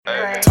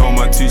Told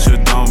my teacher,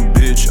 dumb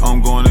bitch,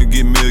 I'm gonna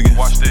get millions.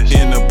 Watch this.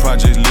 In the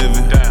project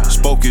living, Damn.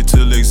 spoke it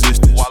till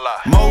existence.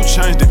 Voila. More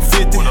change than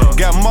 50,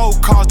 got more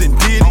cars than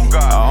Diddy. Oh,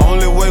 God. I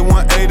only weigh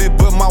 180,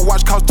 but my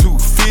watch cost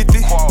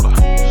 250. Quarter.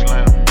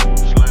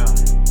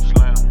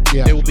 Slam.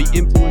 Yeah. They will be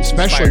influenced,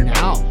 Especially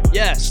inspired. now.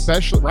 Yes.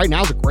 Especially right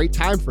now is a great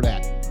time for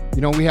that.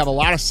 You know, we have a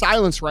lot of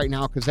silence right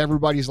now because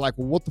everybody's like,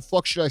 well, what the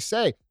fuck should I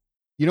say?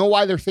 You know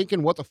why they're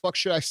thinking, what the fuck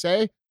should I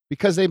say?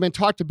 Because they've been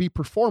taught to be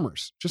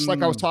performers, just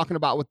like I was talking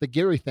about with the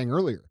Gary thing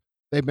earlier.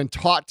 They've been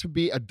taught to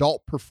be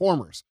adult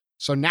performers.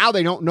 So now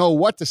they don't know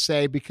what to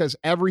say because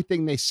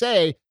everything they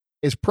say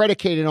is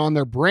predicated on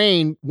their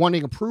brain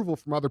wanting approval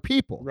from other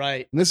people.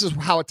 Right. And this is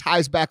how it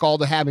ties back all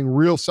to having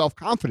real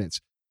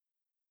self-confidence.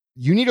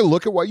 You need to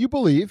look at what you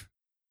believe,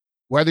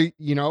 whether,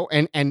 you know,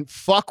 and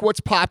fuck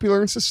what's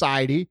popular in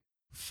society.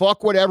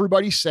 Fuck what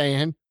everybody's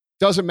saying.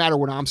 Doesn't matter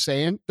what I'm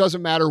saying.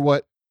 Doesn't matter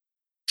what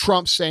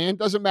Trump's saying.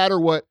 Doesn't matter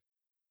what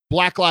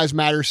Black Lives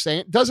Matter is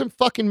saying. Doesn't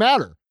fucking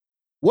matter.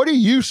 What do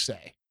you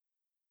say?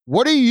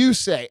 What do you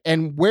say?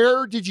 And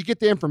where did you get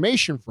the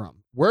information from?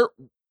 Where,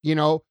 you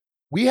know,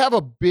 we have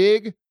a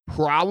big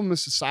problem in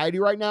society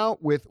right now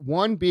with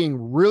one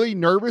being really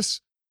nervous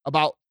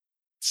about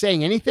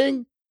saying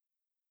anything.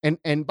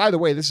 And by the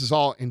way, this is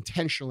all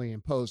intentionally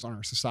imposed on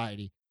our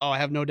society. Oh, I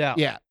have no doubt.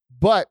 Yeah.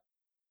 But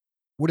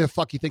what the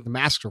fuck you think the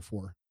masks are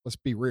for? Let's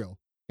be real.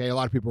 Okay. A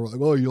lot of people are like,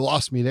 oh, you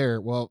lost me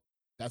there. Well,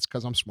 that's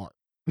because I'm smart.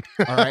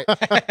 All right.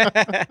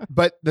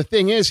 But the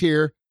thing is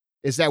here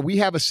is that we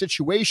have a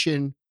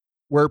situation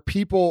where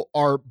people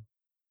are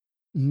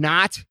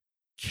not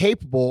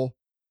capable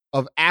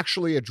of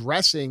actually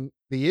addressing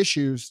the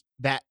issues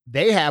that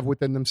they have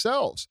within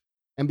themselves.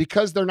 And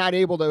because they're not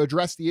able to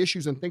address the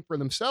issues and think for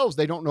themselves,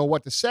 they don't know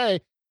what to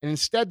say. And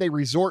instead they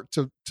resort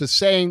to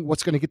saying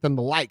what's going to get them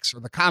the likes or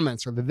the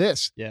comments or the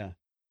this. Yeah.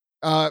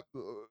 I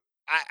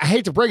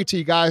hate to break it to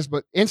you guys,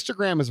 but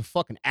Instagram is a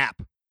fucking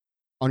app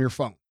on your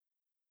phone.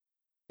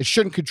 It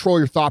shouldn't control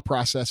your thought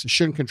process. It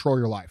shouldn't control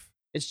your life.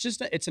 It's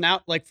just, it's an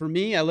out, like for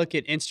me, I look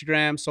at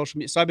Instagram, social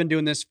media. So I've been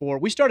doing this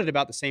we started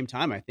about the same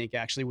time, I think,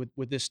 actually,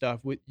 with this stuff,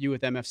 with you with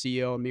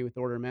MFCEO and me with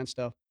Order of Man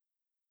stuff.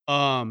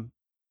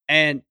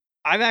 And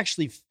I've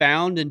actually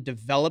found and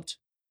developed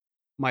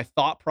my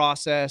thought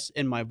process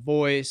and my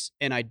voice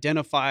and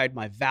identified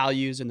my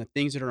values and the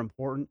things that are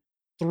important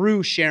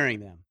through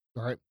sharing them.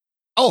 All right.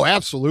 Oh,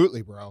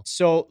 absolutely, bro.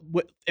 So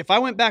if I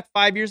went back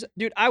 5 years,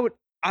 dude, I'm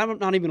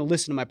not even going to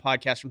listen to my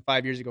podcast from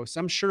 5 years ago. So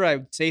I'm sure I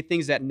would say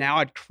things that now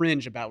I'd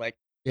cringe about, like,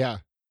 yeah.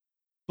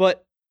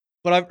 But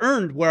I've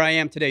earned where I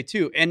am today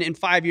too. And in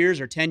 5 years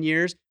or 10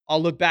 years,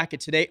 I'll look back at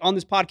today on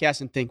this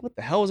podcast and think, what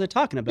the hell was I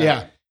talking about?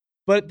 Yeah.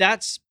 But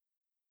that's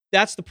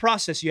the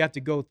process you have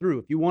to go through.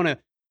 If you want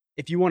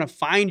to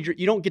find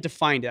you don't get to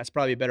find it. That's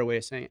probably a better way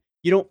of saying it.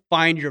 You don't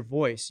find your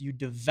voice. You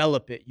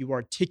develop it. You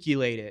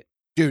articulate it.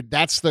 Dude,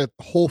 that's the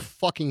whole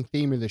fucking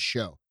theme of this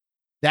show.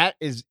 That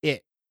is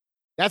it.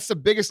 That's the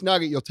biggest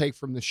nugget you'll take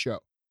from this show.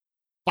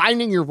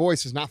 Finding your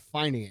voice is not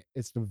finding it.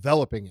 It's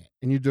developing it.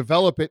 And you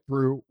develop it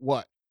through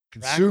what?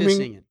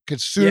 Practicing it.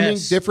 Consuming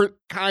Yes. different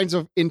kinds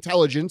of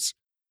intelligence,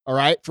 all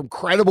right, from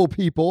credible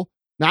people,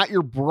 not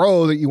your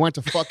bro that you went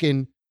to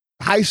fucking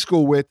high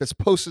school with that's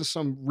posting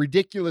some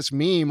ridiculous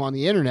meme on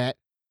the internet.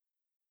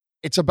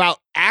 It's about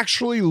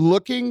actually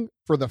looking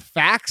for the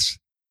facts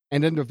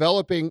and then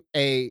developing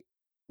a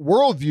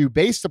worldview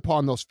based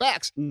upon those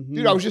facts. Mhm.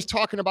 Dude, I was just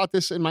talking about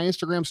this in my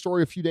Instagram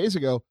story a few days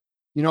ago.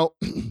 You know,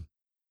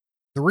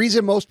 the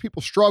reason most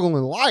people struggle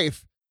in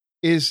life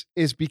is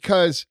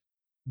because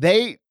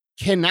they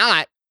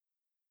cannot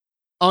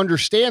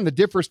understand the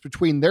difference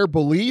between their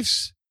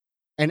beliefs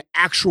and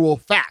actual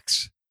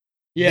facts.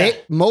 Yeah.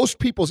 Most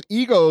people's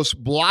egos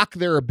block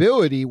their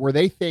ability where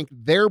they think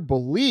their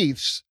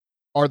beliefs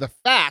are the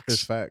facts.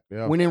 It's fact.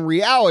 Yeah. When in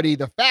reality,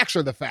 the facts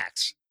are the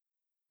facts,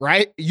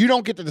 right? You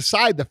don't get to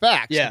decide the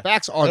facts. Yeah. The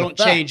facts are They the don't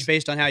facts. change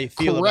based on how you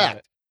feel about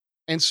it.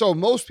 And so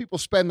most people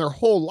spend their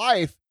whole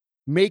life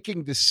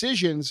making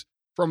decisions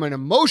from an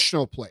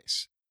emotional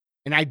place,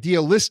 an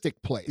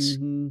idealistic place.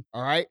 Mhm.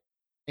 All right.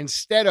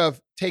 Instead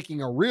of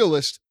taking a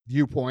realist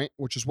viewpoint,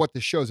 which is what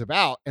this show's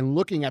about, and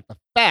looking at the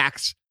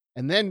facts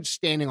and then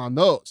standing on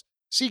those.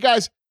 See,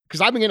 guys, because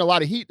I've been getting a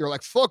lot of heat. They're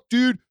like, fuck,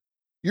 dude,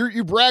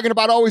 you're bragging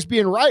about always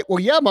being right. Well,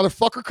 yeah,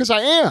 motherfucker, because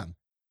I am.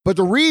 But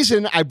the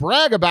reason I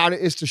brag about it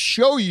is to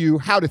show you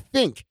how to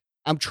think.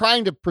 I'm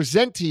trying to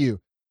present to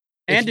you.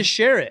 And to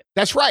share it.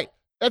 That's right.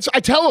 I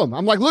tell them,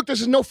 I'm like, look,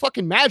 this is no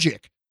fucking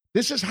magic.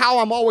 This is how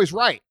I'm always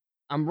right.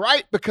 I'm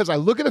right because I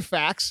look at the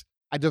facts.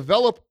 I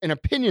develop an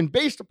opinion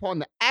based upon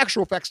the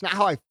actual facts, not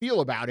how I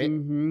feel about it.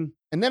 Mm-hmm.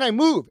 And then I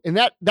move. And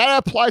that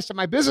applies to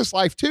my business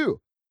life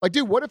too. Like,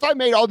 dude, what if I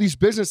made all these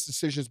business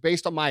decisions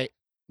based on my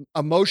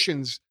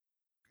emotions?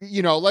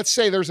 You know, let's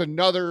say there's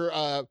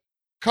another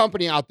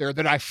company out there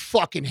that I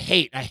fucking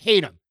hate. I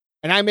hate them.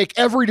 And I make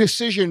every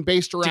decision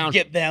based around To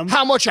get them.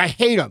 how much I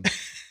hate them.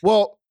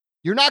 Well,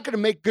 you're not going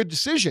to make good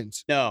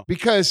decisions No.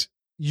 because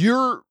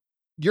your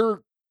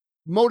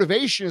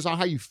motivation is on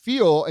how you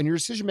feel and your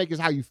decision making is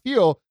how you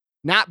feel,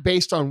 not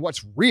based on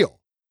what's real.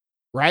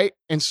 Right.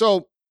 And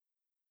so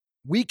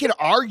we can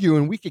argue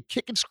and we can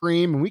kick and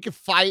scream and we can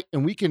fight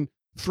and we can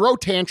throw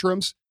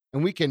tantrums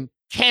and we can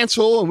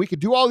cancel and we can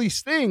do all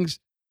these things,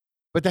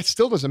 but that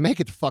still doesn't make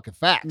it to fucking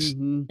facts.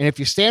 Mhm. And if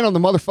you stand on the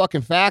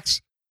motherfucking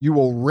facts, you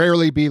will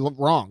rarely be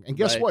wrong. And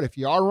guess Right. what? If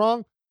you are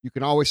wrong, you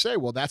can always say,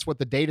 well, that's what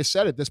the data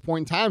said at this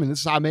point in time, and this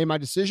is how I made my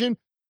decision.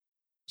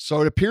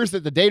 So it appears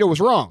that the data was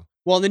wrong.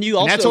 Well, and then you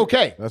And also that's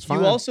okay. That's fine.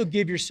 you also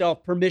give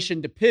yourself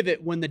permission to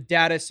pivot when the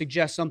data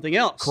suggests something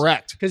else.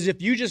 Correct. Because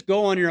if you just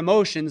go on your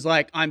emotions,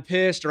 like I'm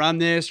pissed or I'm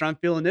this or I'm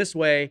feeling this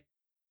way,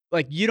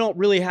 like you don't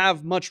really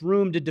have much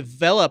room to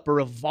develop or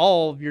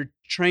evolve your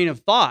train of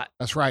thought.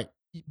 That's right.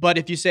 But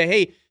if you say,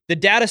 hey, the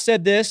data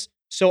said this,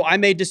 so I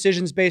made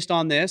decisions based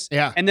on this,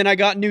 Yeah. and then I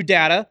got new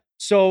data,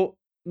 so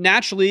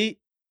naturally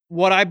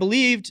what I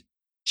believed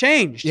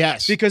changed.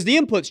 Yes. Because the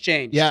inputs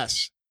changed.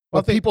 Yes.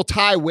 Well, But people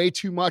tie way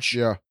too much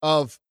Yeah.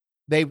 of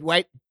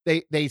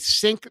they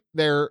sink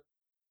their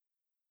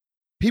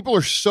people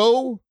are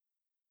so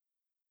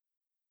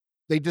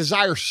they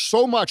desire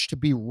so much to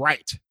be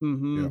right.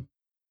 Mm-hmm. Yeah.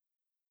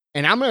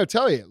 And I'm going to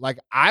tell you, like,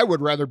 I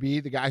would rather be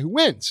the guy who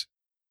wins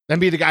than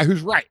be the guy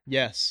who's right.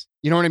 Yes.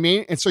 You know what I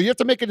mean? And so you have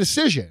to make a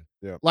decision.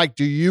 Yeah. Like,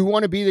 do you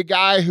want to be the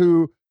guy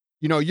who,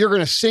 you're going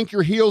to sink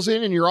your heels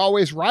in and you're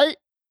always right?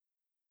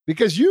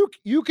 Because you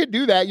could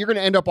do that. You're going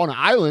to end up on an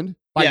island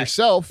by Yeah.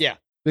 yourself. Yeah.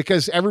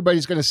 Because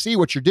everybody's going to see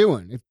what you're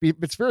doing.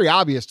 It's very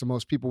obvious to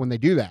most people when they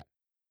do that.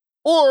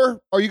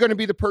 Or are you going to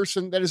be the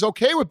person that is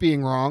okay with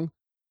being wrong,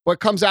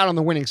 but comes out on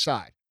the winning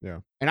side?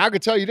 Yeah. And I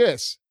could tell you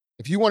this,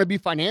 if you want to be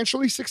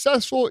financially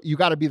successful, you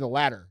got to be the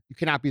latter. You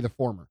cannot be the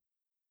former.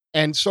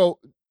 And so,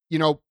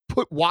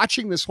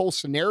 watching this whole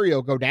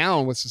scenario go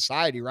down with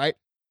society, right?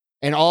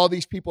 And all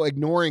these people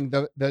ignoring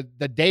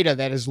the data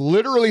that is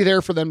literally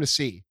there for them to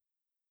see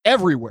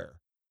everywhere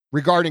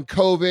regarding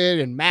COVID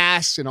and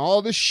masks and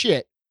all this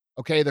shit.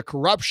 Okay, the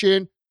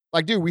corruption.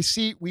 Like, dude, we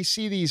see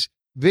these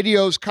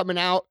videos coming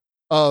out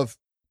of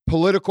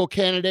political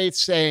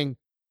candidates saying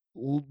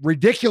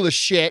ridiculous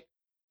shit,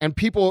 and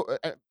people.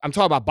 I'm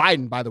talking about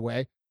Biden, by the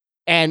way,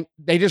 and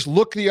they just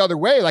look the other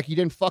way like he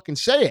didn't fucking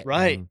say it.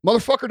 Right.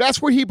 Motherfucker,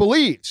 that's what he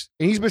believes,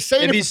 and he's been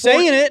saying If it. he's For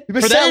 40, saying it he's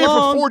been for that saying it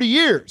long. for 40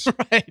 years.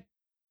 Right.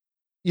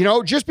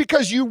 Just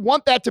because you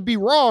want that to be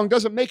wrong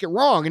doesn't make it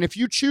wrong. And if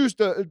you choose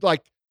to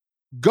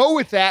go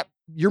with that,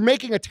 you're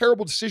making a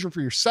terrible decision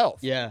for yourself.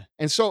 Yeah.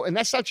 And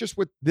that's not just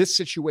with this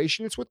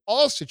situation, it's with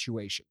all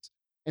situations.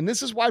 And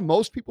this is why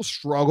most people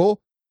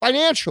struggle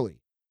financially,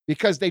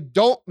 because they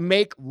don't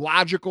make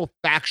logical,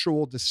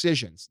 factual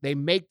decisions. They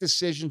make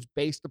decisions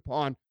based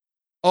upon,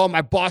 oh,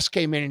 my boss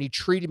came in and he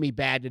treated me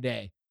bad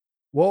today.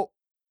 Well,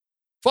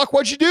 fuck,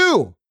 what'd you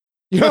do?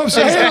 You know what I'm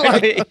saying?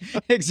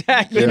 Like,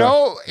 Exactly.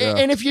 Yeah.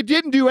 And if you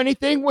didn't do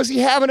anything, was he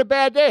having a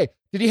bad day?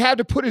 Did he have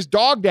to put his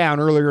dog down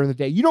earlier in the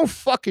day? You don't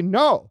fucking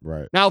know.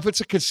 Right. Now, if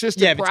it's a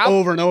consistent Yeah, if it's problem,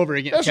 over and over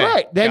again. that's Okay,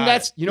 right. Then got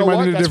that's, it. you know might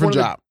what? need a That's different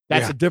one of the- job.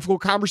 That's Yeah. a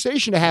difficult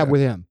conversation to have Yeah.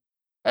 with him.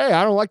 Hey,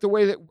 I don't like the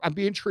way that I'm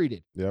being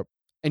treated. Yep.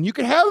 And you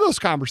can have those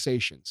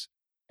conversations.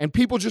 And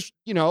people just,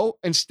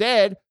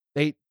 instead,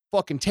 they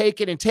fucking take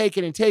it and take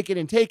it and take it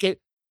and take it.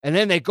 And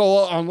then they go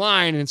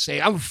online and say,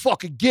 I'm gonna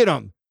fucking get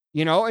him.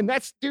 And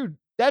that's, dude,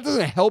 that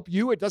doesn't help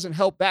you. It doesn't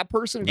help that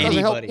person. It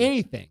doesn't help Anybody.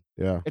 anything.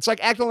 Yeah. It's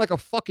like acting like a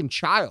fucking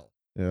child.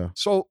 Yeah.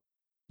 So,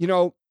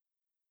 Well,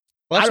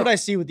 I that's don't- what I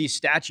see with these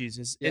statues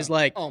is Yeah.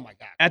 like oh my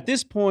God. at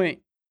this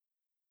point,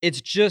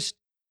 it's just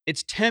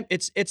it's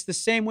the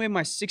same way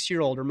my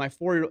 6-year-old or my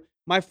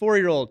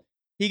 4-year-old,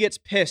 he gets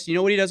pissed. You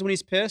know what he does when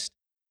he's pissed?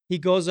 He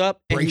goes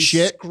up and Break he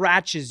shit?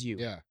 scratches you.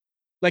 Yeah.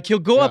 Like he'll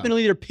go up Yeah. and he'll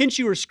either pinch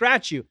you or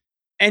scratch you.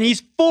 And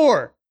he's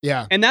 4.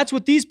 Yeah. And that's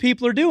what these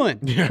people are doing.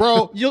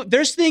 Bro,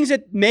 There's things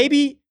that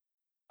maybe,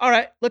 all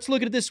right, let's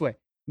look at it this way.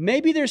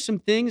 Maybe there's some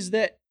things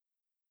that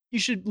you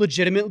should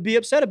legitimately be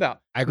upset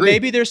about. I agree.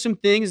 Maybe there's some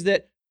things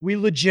that we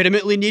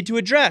legitimately need to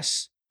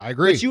address. I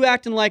agree. But you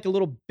acting like a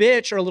little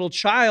bitch or a little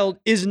child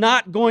is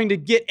not going to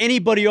get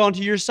anybody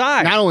onto your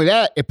side. Not only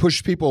that, it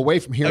pushes people away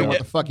from hearing what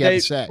the fuck you have They-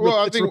 to say. Well,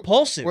 I it's think-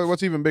 repulsive.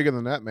 What's even bigger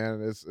than that, man,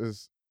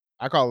 is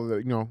I call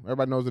it,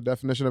 everybody knows the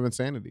definition of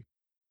insanity,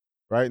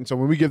 right? And so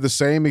when we give the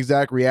same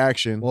exact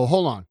reaction, Well,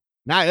 hold on.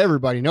 Not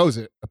everybody knows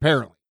it,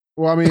 apparently.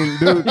 well, I mean,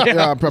 dude,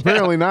 Yeah.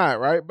 apparently not,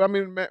 right? But I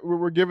mean, man,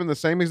 we're giving the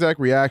same exact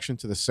reaction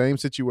to the same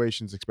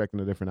situations, expecting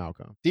a different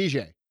outcome.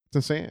 DJ, It's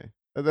insane.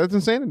 That's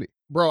insanity.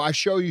 bro, I've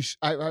shown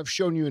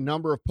you a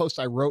number of posts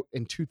I wrote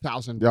in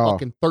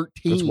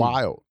 2013 It's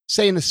wild.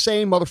 saying the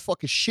same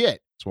motherfucking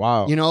shit. It's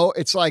wild.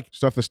 It's like,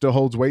 Stuff that still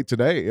holds weight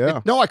today.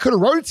 Yeah. no, I could have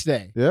wrote it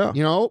today. Yeah.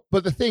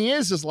 But the thing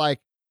is like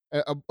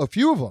a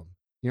few of them,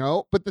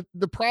 but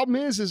the problem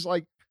is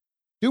like,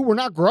 dude, we're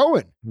not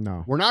growing.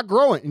 No. We're not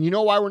growing. And you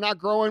know why we're not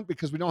growing?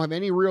 Because we don't have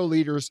any real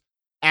leaders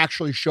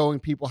actually showing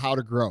people how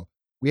to grow.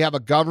 We have a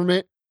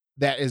government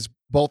that is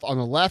both on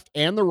the left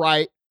and the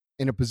right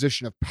in a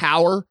position of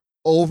power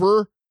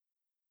over.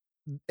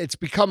 It's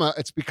become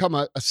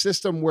a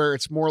system where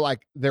it's more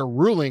like they're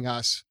ruling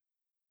us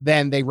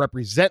than they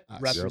represent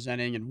us.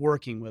 representing and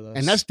working with us.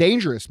 And that's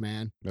dangerous,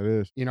 man. It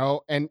is.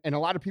 And a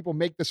lot of people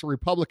make this a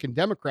Republican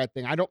Democrat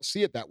thing. I don't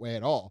see it that way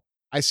at all.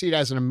 I see it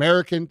as an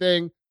American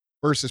thing.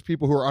 versus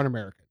people who are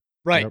un-American.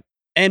 Right. Yep.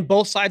 And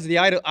both sides of the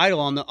idol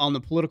on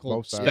the political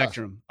Both sides.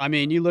 spectrum. I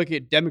mean, you look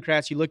at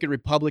Democrats, you look at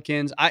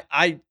Republicans.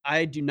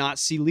 I do not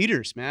see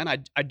leaders, man.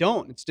 I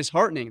don't. It's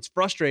disheartening. It's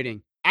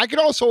frustrating. I can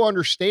also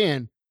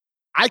understand.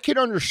 I can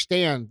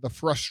understand the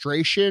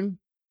frustration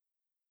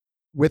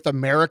with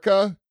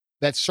America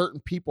that certain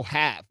people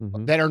have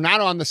Mhm. that are not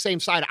on the same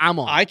side I'm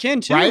on. I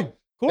can too. Right? Of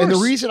course. And the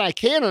reason I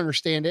can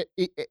understand it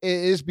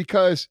is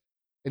because,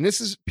 and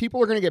this is,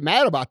 people are going to get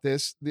mad about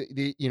this.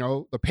 The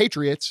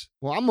Patriots.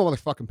 Well, I'm a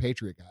motherfucking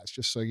Patriot, guys,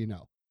 just so you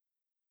know.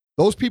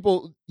 Those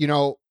people,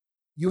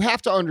 you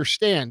have to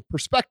understand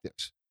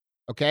perspectives.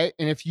 Okay.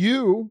 And if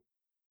you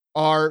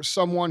are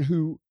someone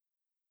who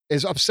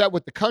is upset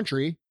with the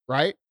country,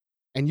 right,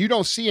 and you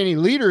don't see any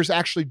leaders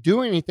actually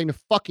doing anything to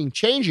fucking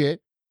change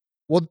it,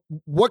 well,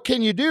 what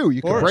can you do?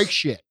 You can course. break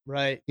shit.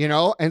 Right.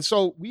 And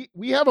so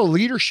we have a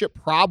leadership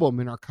problem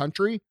in our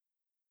country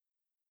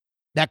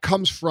that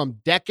comes from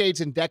decades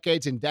and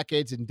decades and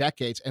decades and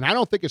decades. And I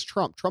don't think it's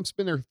Trump. Trump's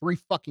been there 3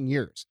 fucking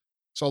years.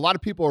 So a lot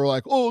of people are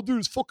like, oh, dude,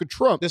 it's fucking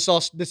Trump. This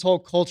whole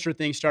culture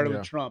thing started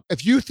with Trump.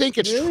 If you think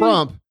it's Really?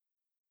 Trump,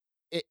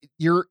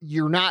 you're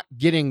not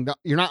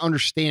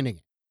understanding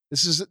it.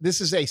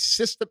 This is a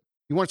system.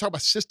 You want to talk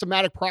about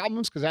systematic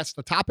problems? Because that's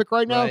the topic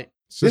right now. Right.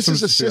 This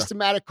is a Systems- yeah.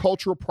 systematic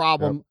cultural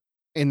problem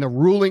in the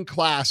ruling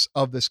class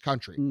of this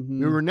country. Mhm.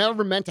 We were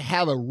never meant to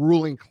have a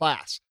ruling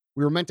class.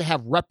 We were meant to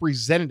have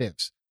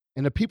representatives.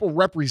 And the people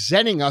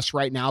representing us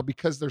right now,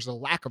 because there's a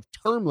lack of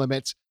term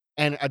limits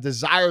and a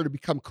desire to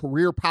become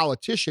career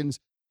politicians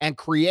and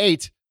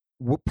create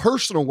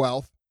personal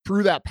wealth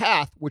through that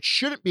path, which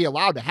shouldn't be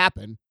allowed to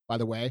happen, by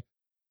the way,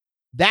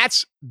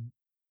 that's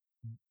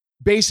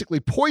basically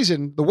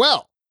poisoned the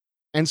well.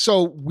 And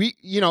so we,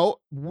 no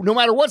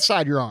matter what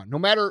side you're on, no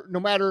matter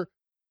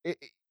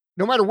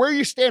where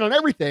you stand on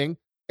everything,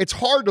 it's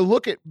hard to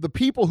look at the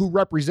people who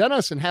represent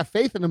us and have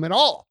faith in them at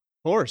all.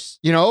 Of course.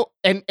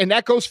 And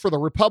that goes for the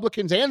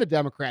Republicans and the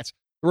Democrats.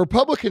 The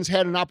Republicans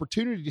had an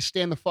opportunity to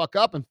stand the fuck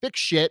up and fix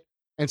shit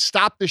and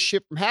stop this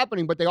shit from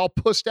happening, but they all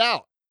pussed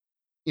out.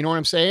 You know what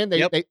I'm saying? They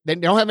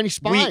don't have any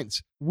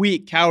spines.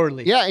 Weak,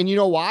 cowardly. Yeah, and you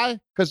know why?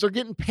 Because they're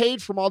getting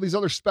paid from all these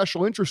other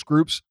special interest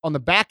groups on the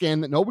back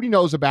end that nobody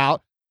knows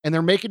about, and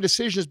they're making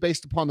decisions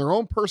based upon their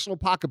own personal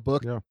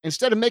pocketbook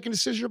instead of making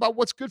decisions about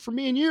what's good for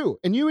me and you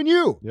and you and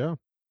you. Yeah.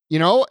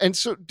 And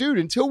so, dude,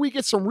 until we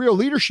get some real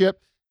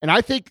leadership, and I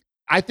think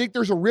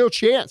there's a real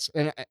chance.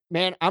 And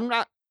man, I'm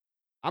not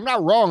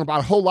wrong about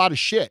a whole lot of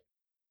shit,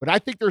 but I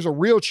think there's a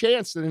real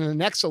chance that in the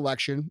next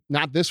election,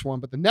 not this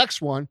one, but the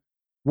next one,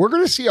 we're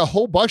going to see a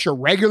whole bunch of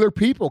regular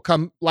people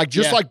come, like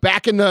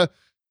back in the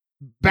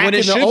old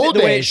days. The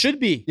way it should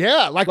be.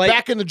 Yeah, like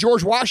back in the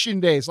George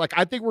Washington days. Like,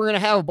 I think we're going to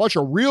have a bunch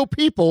of real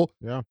people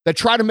that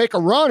try to make a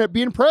run at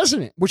being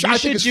president, which I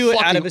think is do it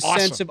fucking out of a awesome.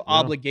 sense of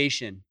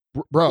obligation,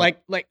 bro.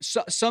 Like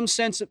some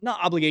sense of not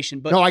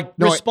obligation, but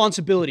No,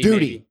 responsibility,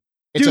 duty. maybe.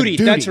 It's a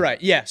Duty. That's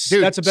right. Yes,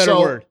 Dude, that's a better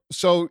word.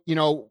 So,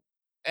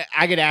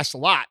 I get asked a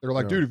lot. They're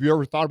like, dude, have you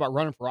ever thought about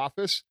running for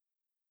office?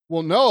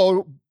 Well,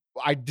 no,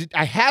 I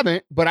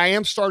haven't, but I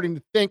am starting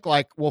to think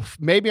like, well,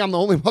 maybe I'm the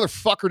only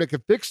motherfucker that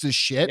can fix this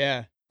shit.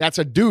 Yeah. That's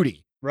a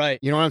duty. Right.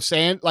 You know what I'm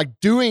saying? Like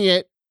doing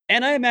it.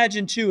 And I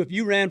imagine too, if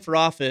you ran for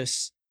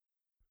office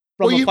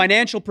from a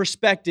financial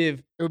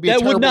perspective, it would be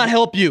that would not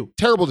help you.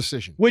 Terrible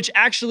decision. Which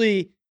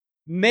actually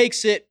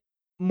makes it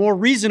more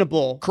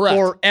reasonable Correct.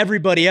 for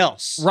everybody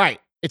else. Right.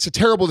 It's a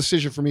terrible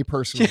decision for me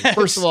personally. Yes.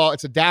 First of all,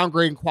 it's a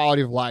downgrade in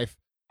quality of life.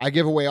 I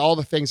give away all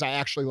the things I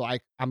actually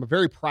like. I'm a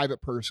very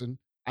private person.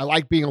 I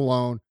like being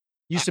alone.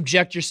 You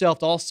subject yourself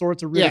to all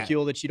sorts of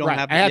ridicule that you don't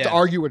have. I have to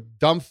argue with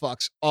dumb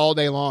fucks all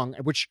day long,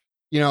 which,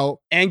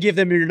 and give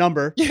them your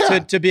number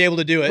to be able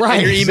to do it. Right,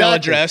 And your email exactly.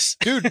 address.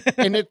 Dude.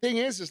 And the thing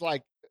is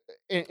like,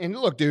 and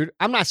look, dude,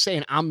 I'm not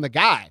saying I'm the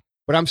guy,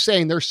 but I'm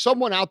saying there's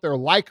someone out there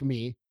like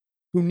me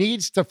who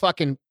needs to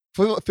fucking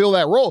fill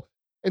that role.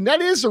 And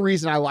that is the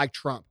reason I like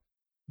Trump.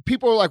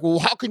 People are like, well,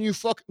 how can you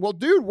well,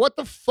 dude, what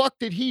the fuck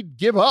did he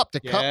give up to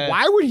come?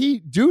 Why would he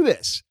do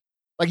this?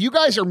 Like, you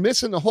guys are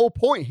missing the whole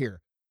point here.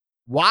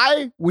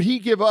 Why would he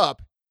give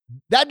up?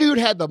 That dude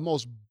had the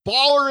most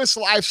ballerest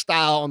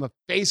lifestyle on the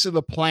face of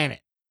the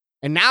planet.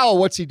 And now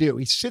what's he do?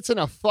 He sits in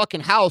a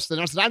fucking house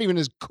that's not even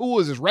as cool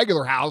as his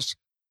regular house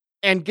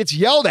and gets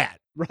yelled at.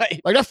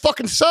 Right. Like, that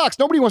fucking sucks.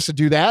 Nobody wants to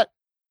do that.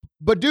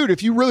 But dude,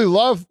 if you really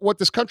love what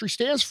this country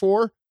stands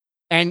for,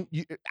 and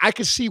I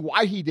could see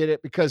why he did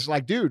it, because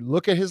like, dude,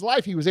 look at his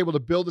life. He was able to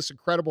build this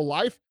incredible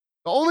life.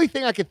 The only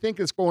thing I could think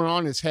that's going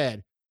on in his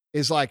head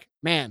is like,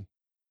 man,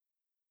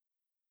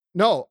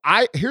 no,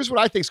 here's what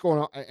I think's going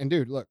on. And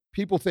dude, look,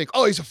 people think,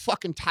 oh, he's a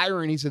fucking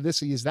tyrant. He's a this,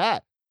 he's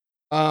that.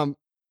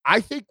 I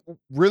think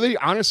really,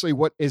 honestly,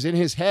 what is in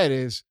his head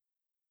is,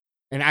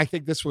 and I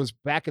think this was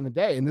back in the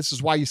day, and this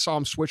is why you saw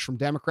him switch from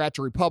Democrat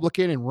to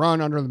Republican and run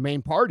under the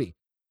main party,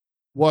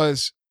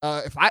 was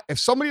if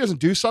somebody doesn't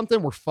do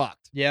something, we're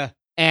fucked. Yeah.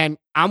 And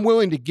I'm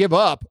willing to give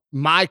up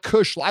my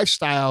cush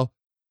lifestyle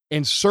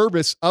in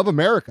service of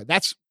America.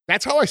 That's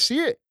how I see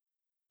it.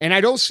 And I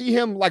don't see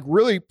him like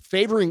really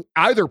favoring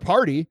either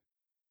party.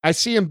 I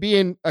see him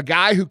being a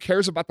guy who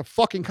cares about the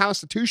fucking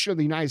Constitution of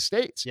the United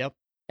States. Yep.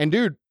 And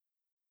dude,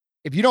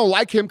 if you don't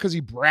like him because he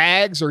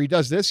brags or he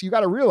does this, you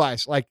got to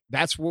realize like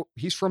that's what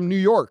he's from New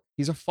York.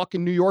 He's a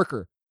fucking New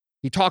Yorker.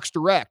 He talks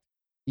direct.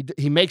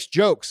 He makes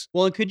jokes.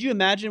 Well, and could you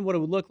imagine what it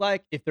would look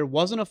like if there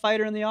wasn't a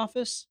fighter in the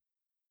office?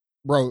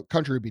 Bro,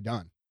 country would be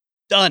done.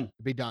 Done.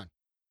 It'd be done.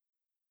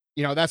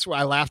 You know, that's what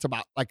I laughed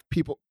about. Like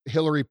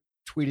Hillary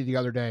tweeted the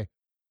other day,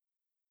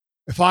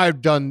 if I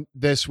had done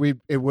this,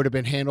 it would have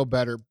been handled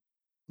better.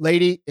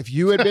 Lady, if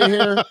you had been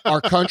here,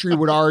 our country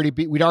we'd already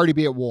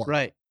be at war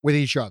Right. with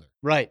each other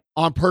Right.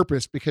 on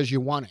purpose because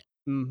you want it,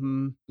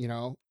 Mm-hmm. you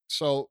know?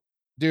 So,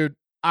 dude,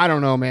 I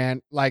don't know,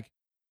 man. Like,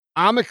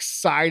 I'm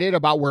excited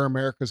about where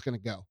America's going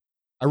to go.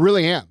 I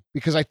really am,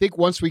 because I think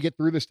once we get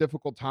through this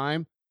difficult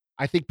time,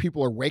 I think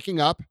people are waking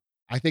up.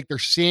 I think they're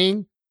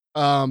seeing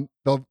the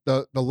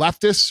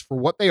leftists for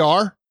what they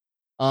are.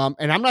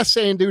 And I'm not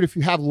saying, dude, if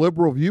you have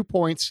liberal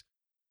viewpoints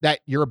that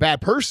you're a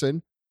bad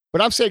person,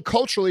 but I'm saying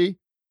culturally,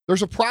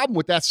 there's a problem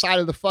with that side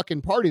of the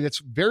fucking party that's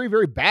very,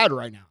 very bad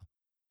right now.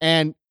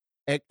 And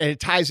it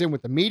ties in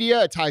with the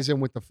media. It ties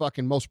in with the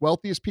fucking most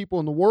wealthiest people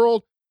in the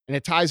world. And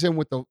it ties in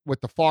with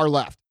the far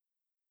left.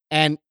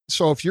 And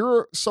so if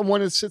you're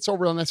someone that sits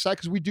over on that side,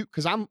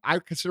 because I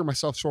consider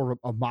myself sort of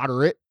a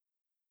moderate,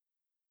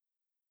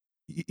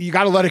 you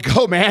got to let it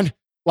go, man.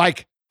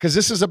 Like, because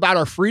this is about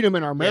our freedom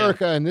in our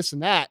America and this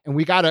and that. And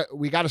we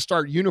gotta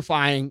start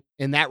unifying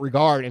in that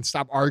regard and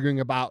stop arguing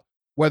about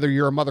whether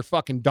you're a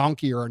motherfucking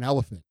donkey or an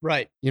elephant.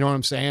 Right. You know what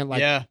I'm saying? Like,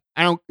 yeah.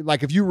 I don't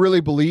like, if you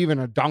really believe in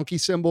a donkey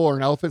symbol or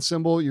an elephant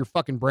symbol, your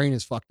fucking brain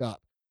is fucked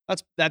up.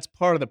 That's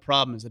part of the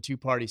problem is the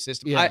two-party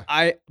system.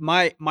 Yeah.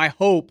 My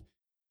hope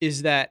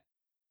is that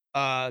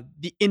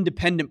the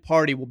independent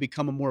party will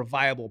become a more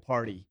viable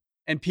party,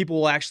 and people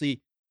will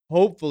actually,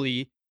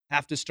 hopefully,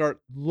 have to start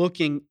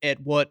looking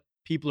at what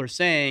people are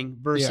saying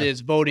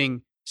versus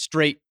voting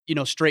straight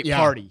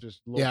party.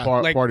 Just Yeah.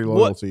 Like, party what-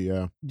 loyalty.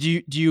 Yeah.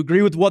 Do you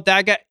agree with what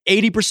that guy?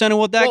 80% of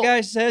what that guy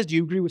says. Do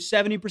you agree with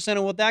 70%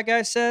 of what that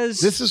guy says?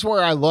 This is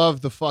where I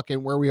love the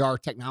fucking where we are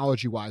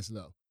technology wise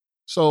though.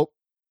 So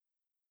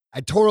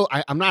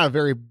I'm not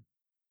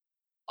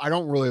I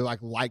don't really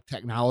like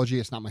technology.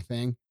 It's not my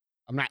thing.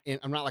 I'm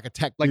not like a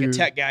tech like dude. a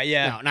tech guy.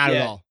 Yeah. No, not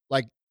at all.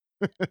 Like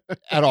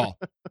at all.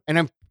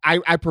 And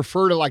I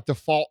prefer to like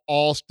default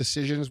all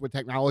decisions with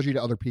technology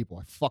to other people.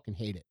 I fucking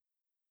hate it.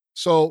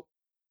 So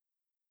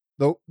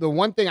the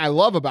one thing I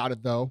love about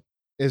it though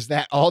is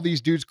that all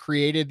these dudes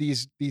created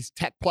these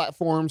tech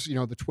platforms, you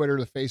know, the Twitter,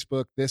 the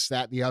Facebook, this,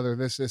 that, the other,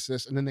 this,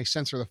 and then they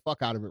censor the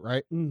fuck out of it,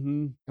 right?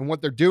 Mm-hmm. And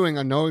what they're doing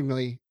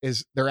unknowingly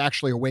is they're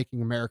actually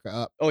awakening America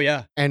up. Oh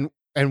yeah. And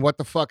what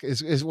the fuck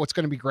is what's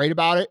going to be great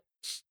about it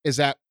is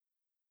that,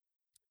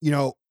 you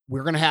know,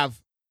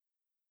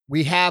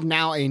 we have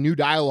now a new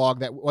dialogue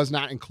that was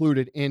not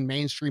included in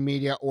mainstream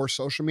media or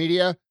social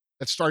media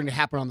that's starting to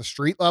happen on the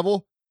street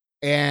level.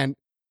 And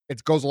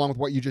it goes along with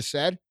what you just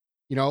said,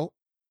 you know,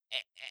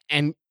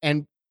 and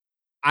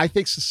I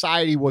think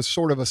society was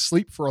sort of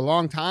asleep for a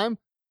long time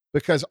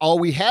because all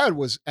we had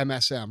was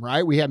MSM,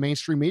 right? We had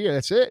mainstream media.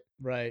 That's it.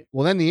 Right.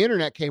 Well, then the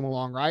internet came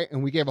along, right?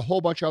 And we gave a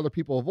whole bunch of other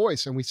people a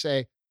voice and we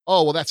say,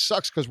 oh, well, that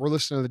sucks because we're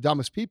listening to the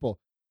dumbest people.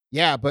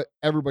 Yeah, but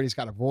everybody's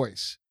got a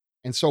voice.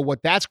 And so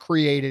what that's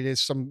created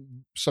is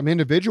some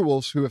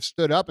individuals who have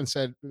stood up and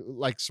said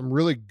like some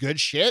really good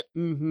shit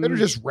Mm-hmm. that are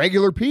just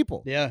regular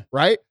people. Yeah.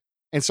 Right.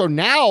 And so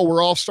now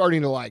we're all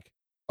starting to like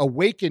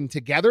awaken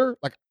together.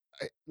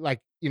 Like,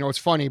 you know, it's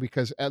funny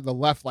because the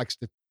left likes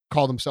to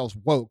call themselves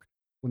woke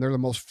when they're the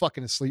most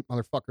fucking asleep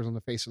motherfuckers on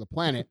the face of the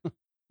planet.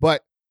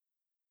 But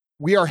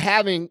we are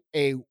having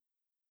an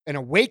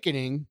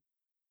awakening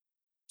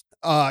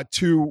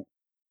to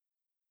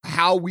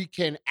how we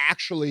can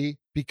actually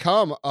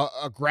become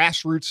a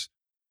grassroots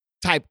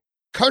type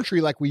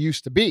country like we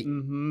used to be,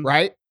 Mm-hmm.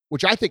 right?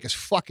 Which I think is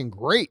fucking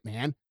great,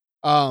 man.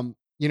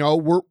 You know,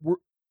 we're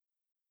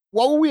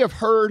what would we have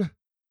heard?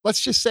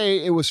 Let's just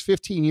say it was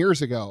 15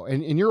 years ago,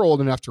 and you're old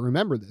enough to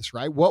remember this,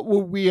 right? What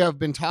would we have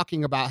been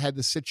talking about had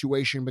the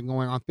situation been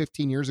going on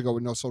 15 years ago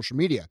with no social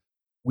media?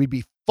 We'd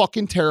be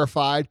fucking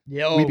terrified.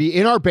 Yo, We'd be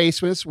in our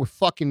basements with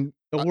fucking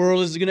the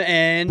world is gonna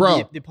end.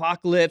 bro. The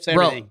apocalypse. bro.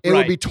 Everything. It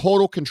would be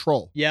total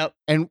control. Yep.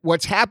 And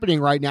what's happening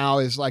right now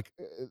is like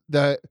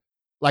I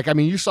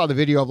mean, you saw the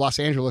video of Los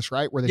Angeles,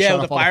 right? Where they shut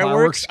with off the all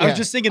fireworks. the fireworks. I was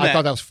just thinking I that.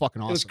 thought that was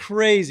fucking awesome. It was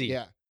crazy.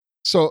 Yeah.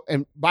 So,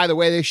 and by the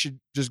way, they should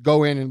just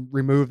go in and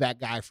remove that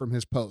guy from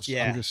his post.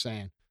 Yeah. I'm just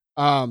saying.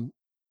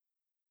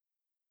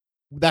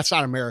 That's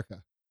not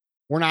America.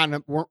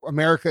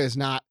 America is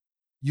not,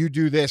 you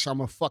do this, I'm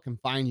going to fucking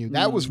fine you.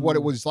 That was what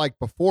it was like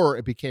before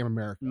it became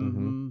America.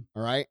 Mm-hmm.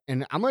 All right.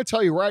 And I'm going to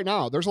tell you right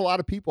now, there's a lot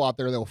of people out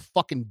there that will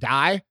fucking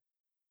die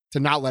to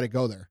not let it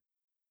go there.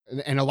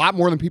 And a lot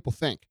more than people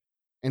think.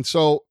 And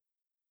so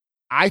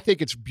I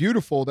think it's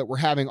beautiful that we're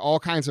having all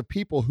kinds of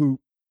people who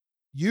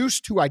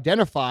used to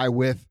identify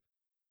with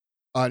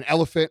an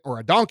elephant or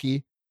a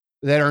donkey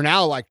that are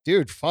now like,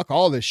 dude, fuck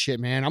all this shit,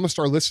 man. I'm going to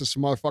start listening to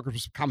some motherfuckers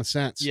with some common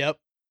sense. Yep.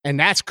 And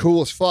that's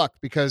cool as fuck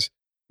because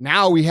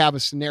now we have a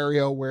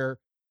scenario where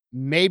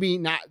maybe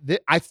not.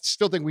 I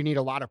still think we need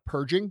a lot of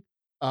purging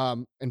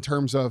in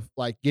terms of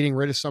like getting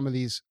rid of some of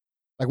these.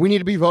 Like we need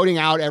to be voting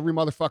out every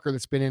motherfucker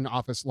that's been in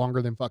office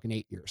longer than fucking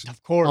 8 years.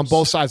 Of course. On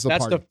both sides of the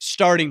That's party. the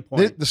starting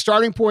point. The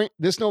starting point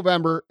this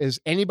November is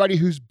anybody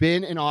who's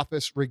been in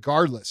office,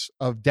 regardless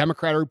of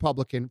Democrat or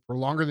Republican, for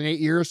longer than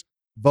 8 years,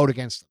 vote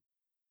against them.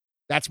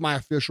 That's my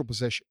official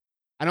position.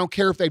 I don't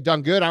care if they've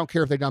done good. I don't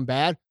care if they've done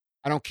bad.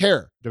 I don't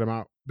care Get them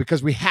out.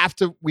 because we have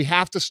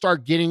to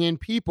start getting in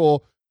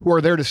people who are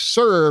there to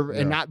serve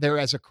and not there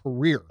as a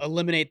career.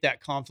 Eliminate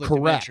that conflict of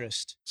Correct.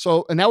 interest.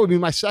 So, and that would be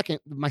my second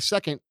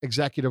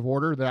executive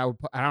order that I would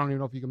put. I don't even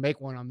know if you can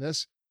make one on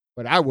this,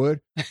 but I would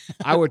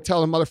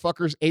tell them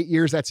motherfuckers 8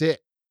 years. That's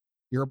it.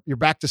 You're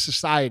back to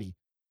society.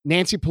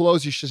 Nancy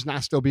Pelosi should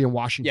not still be in Yeah,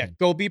 Washington.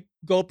 go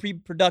be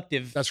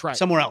productive. That's right.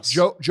 Somewhere else.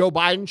 Joe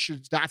Biden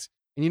should not.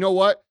 And you know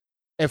what?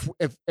 If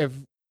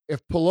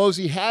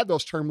Pelosi had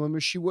those term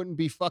limits, she wouldn't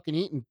be fucking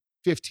eating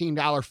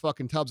 $15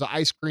 fucking tubs of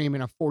ice cream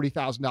in a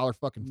 $40,000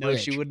 fucking fridge. No,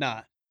 she would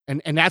not.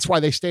 And that's why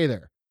they stay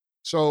there.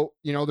 So,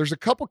 there's a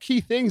couple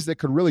key things that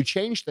could really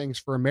change things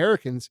for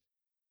Americans.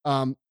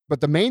 But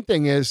the main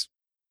thing is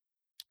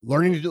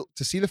learning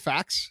to see the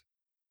facts,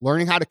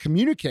 learning how to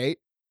communicate,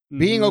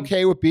 being Mhm.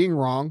 okay with being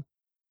wrong,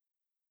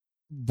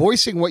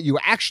 voicing what you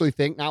actually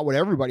think, not what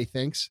everybody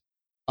thinks.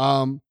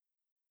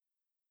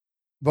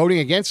 Voting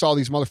against all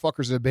these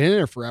motherfuckers that have been in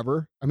there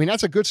forever. I mean,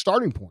 that's a good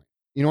starting point.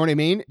 You know what I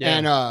mean?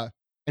 Yeah.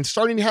 And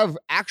starting to have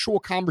actual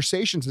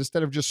conversations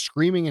instead of just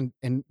screaming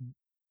and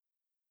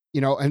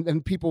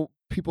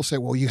people say,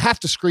 well, you have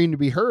to scream to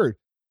be heard.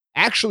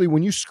 Actually,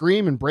 when you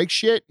scream and break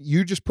shit,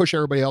 you just push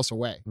everybody else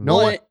away.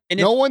 Well, and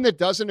No one that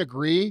doesn't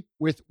agree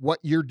with what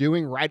you're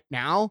doing right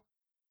now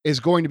is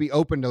going to be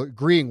open to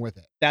agreeing with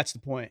it. That's the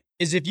point.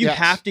 Is if you Yes.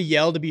 have to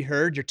yell to be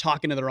heard, you're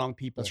talking to the wrong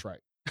people. That's right.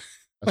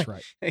 That's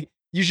right. Hey,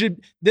 you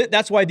should.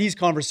 That's why these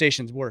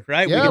conversations work,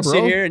 right? Yeah, we can sit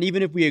bro. here, and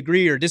even if we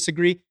agree or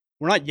disagree,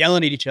 we're not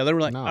yelling at each other.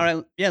 We're like, No. all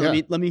right, yeah,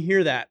 Yeah. let me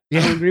hear that. I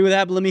Yeah. don't agree with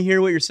that, but let me hear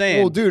what you're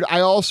saying. Well, dude, I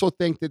also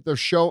think that the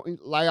show,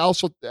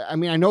 I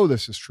know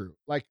this is true.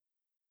 Like,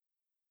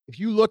 if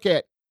you look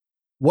at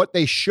what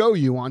they show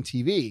you on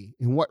TV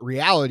and what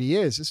reality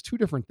is, it's two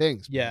different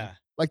things. man. yeah,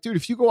 Like, dude,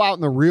 if you go out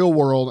in the real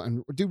world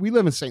and, dude, we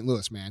live in St.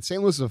 Louis, man.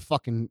 St. Louis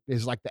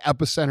is like the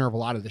epicenter of a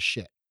lot of this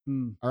shit.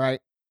 Hmm. All right.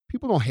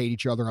 People don't hate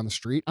each other on the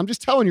street. I'm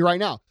just telling you right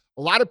now.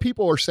 A lot of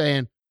people are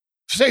saying,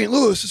 St.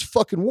 Louis is a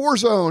fucking war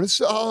zone. It's,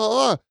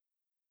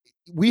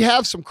 we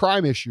have some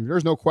crime issue.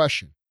 There's no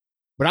question.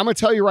 But I'm going to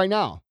tell you right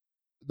now,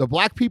 the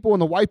black people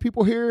and the white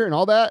people here and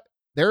all that,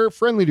 they're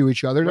friendly to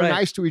each other. They're Right.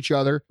 nice to each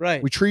other.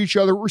 right. We treat each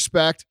other with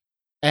respect.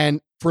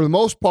 And for the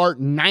most part,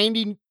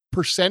 90%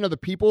 of the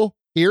people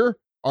here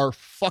are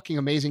fucking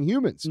amazing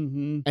humans.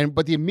 Mm-hmm.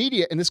 But the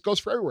immediate, and this goes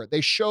for everywhere,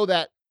 they show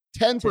that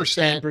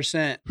 10%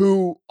 10%.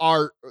 who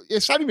are,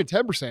 it's not even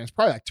 10%, it's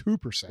probably like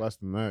 2%. Less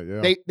than that,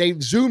 yeah. They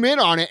zoom in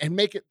on it and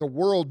make it the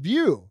world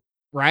view,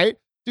 right?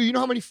 Dude, you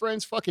know how many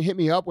friends fucking hit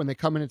me up when they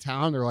come into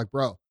town? They're like,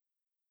 bro,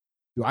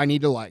 where do I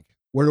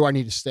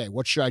need to stay?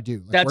 What should I do?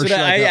 Like, That's where what should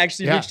I go?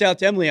 actually Yeah. reached out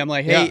to Emily. I'm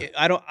like, hey, Yeah.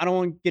 I don't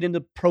want to get into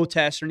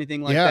protests or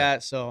anything like Yeah.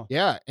 that. So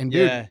Yeah. And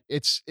dude, Yeah.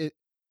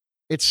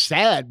 it's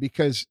sad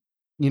because,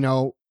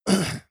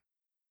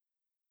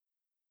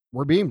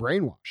 we're being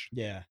brainwashed,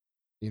 yeah,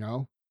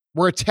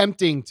 we're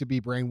attempting to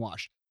be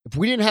brainwashed. If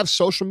we didn't have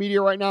social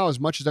media right now, as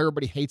much as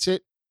everybody hates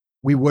it,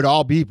 we would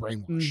all be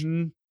brainwashed.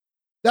 Mhm.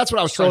 That's what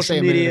I was trying to say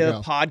social a minute media,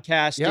 ago.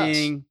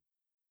 podcasting.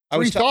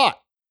 Free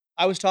thought.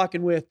 I was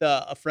talking with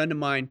a friend of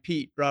mine,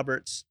 Pete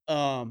Roberts,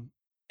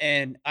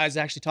 and I was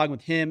actually talking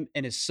with him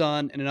and his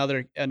son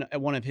and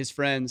one of his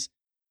friends,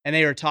 and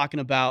they were talking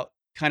about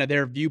kind of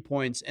their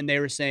viewpoints, and they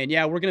were saying,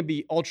 yeah, we're going to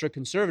be ultra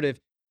conservative,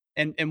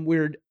 and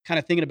we're kind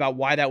of thinking about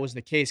why that was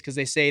the case, because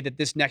they say that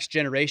this next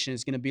generation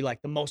is going to be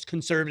like the most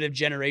conservative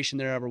generation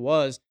there ever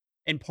was,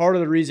 and part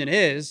of the reason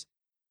is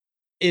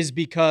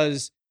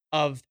because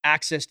of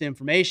access to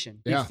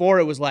information. Yeah. Before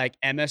it was like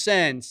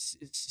MSN,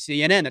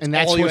 CNN. And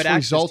that's all you what's had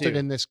access resulted to.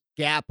 in this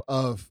gap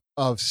of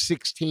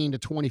 16 to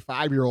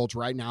 25-year-olds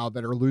right now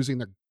that are losing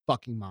their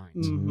fucking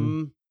minds.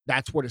 Mhm.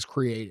 That's what it's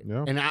created.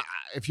 Yeah. And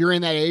if you're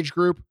in that age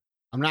group,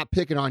 I'm not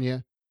picking on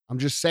you. I'm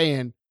just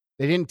saying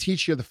they didn't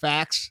teach you the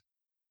facts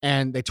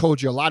and they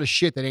told you a lot of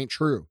shit that ain't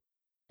true.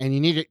 And you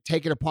need to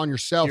take it upon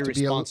yourself Your to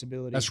be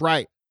responsibility. that's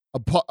right.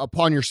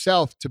 Upon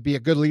yourself to be a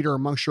good leader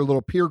amongst your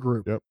little peer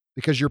group. Yep.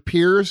 Because your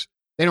peers,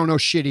 they don't know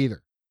shit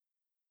either.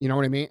 You know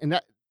what I mean?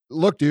 And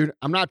look, dude,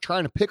 I'm not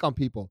trying to pick on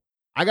people.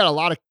 I got a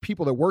lot of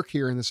people that work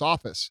here in this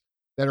office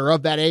that are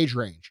of that age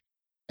range,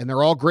 and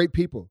they're all great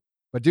people.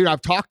 But dude,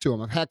 I've talked to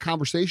them. I've had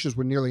conversations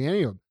with nearly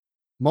any of them.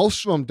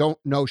 Most of them don't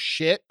know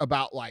shit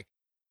about like,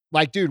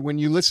 dude, when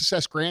Ulysses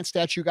S. Grant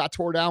statue got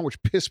tore down,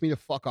 which pissed me the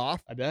fuck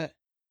off. I bet.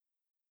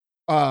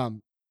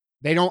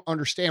 They don't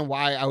understand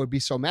why I would be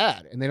so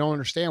mad, and they don't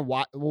understand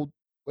why. Well,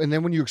 and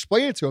then when you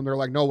explain it to them, they're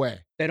like, "No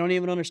way." They don't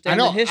even understand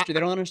know. the history. They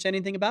don't understand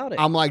anything about it.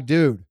 I'm like,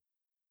 dude,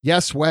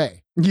 yes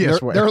way. Yes,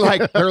 They're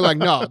like,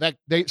 no,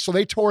 so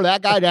they tore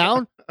that guy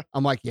down.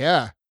 I'm like,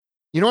 yeah.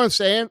 You know what I'm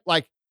saying?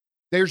 Like,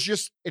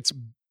 it's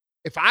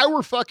if I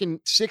were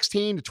fucking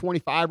 16 to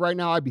 25 right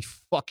now, I'd be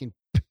fucking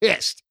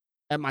pissed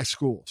at my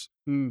schools.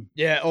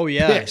 Yeah. Oh,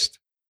 yeah. Pissed.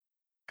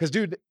 Because,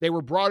 dude, they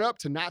were brought up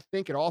to not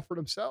think at all for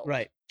themselves.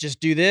 Right. Just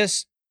do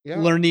this. Yeah.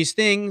 Learn these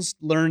things.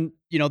 Learn,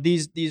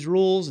 these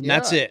rules, and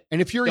that's it. And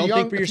if you're Don't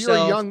think for if you're a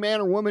yourself. young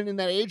man or woman in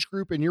that age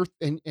group, and you're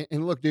and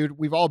look, dude,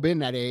 we've all been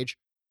that age.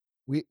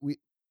 We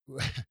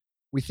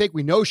think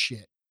we know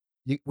shit.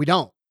 We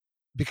don't,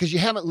 because you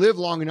haven't lived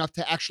long enough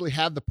to actually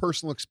have the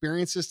personal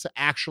experiences to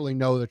actually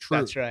know the truth.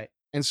 That's right.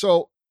 And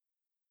so,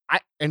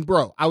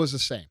 bro, I was the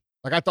same.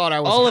 Like, I thought I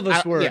was. All of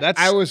us were. Yeah,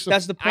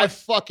 That's the point. I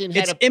fucking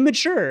had It's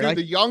immature. Dude, Like,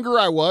 the younger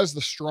I was,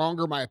 the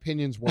stronger my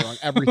opinions were on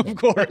everything. of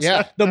course.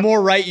 Yeah. The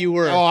more right you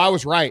were. Oh, I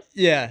was right.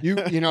 Yeah.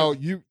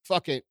 You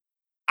fucking.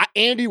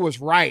 Andy was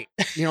right.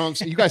 You know what I'm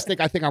saying? You guys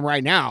think I think I'm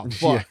right now.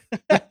 Fuck.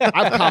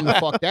 I've calmed the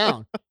fuck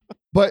down.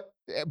 But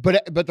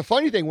the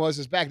funny thing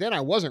is back then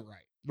I wasn't right.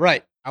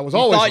 Right. I was You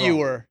always thought you wrong.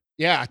 were.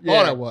 Yeah, I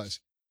thought Yeah. I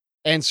was.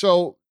 And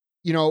so,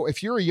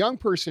 if you're a young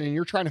person and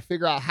you're trying to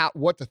figure out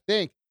what to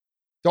think,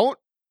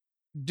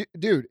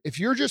 dude, if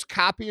you're just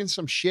copying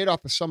some shit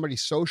off of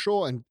somebody's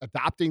social and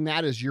adopting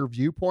that as your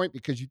viewpoint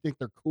because you think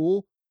they're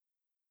cool,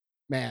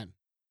 man,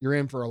 you're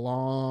in for a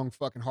long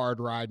fucking hard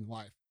ride in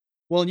life.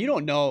 Well, and you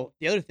don't know.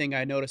 The other thing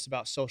I notice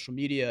about social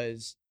media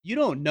is you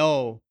don't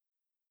know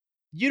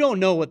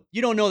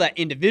that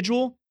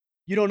individual.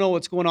 You don't know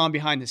what's going on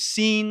behind the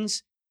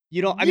scenes.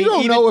 You don't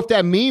know if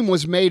that meme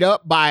was made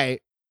up by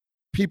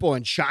people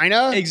in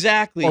China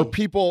exactly or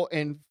people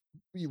in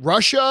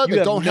Russia You that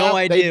have don't no have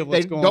idea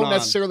what's they going don't on.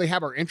 necessarily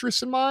have our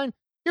interests in mind.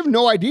 You have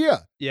no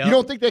idea. Yeah. You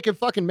don't think they can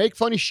fucking make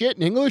funny shit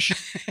in English?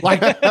 Like,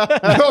 you know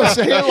what I'm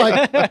saying?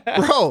 Like,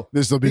 bro,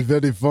 This will be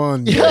very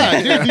fun.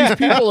 yeah, dude, these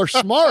people are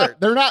smart.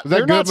 They're not. Was that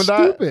They're good, not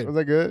Madai? stupid. Was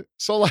that good?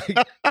 So like,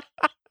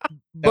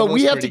 but was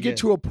we have to pretty get good.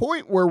 to a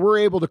point where we're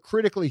able to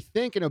critically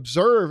think and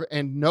observe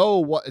and know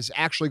what is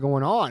actually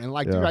going on. And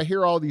like, dude, Yeah. I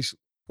hear all these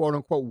quote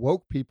unquote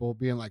woke people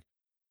being like,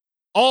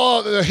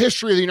 "Oh, the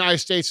history of the United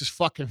States is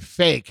fucking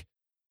fake."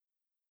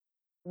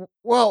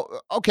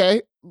 Well,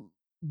 okay.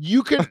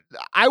 You can,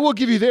 I will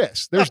give you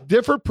this. There's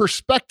different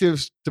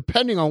perspectives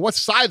depending on what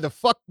side the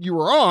fuck you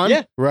were on.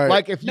 Yeah. Right.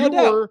 Like if No you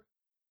doubt. were,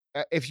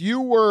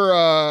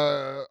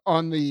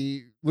 on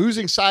the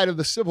losing side of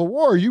the Civil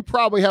War, you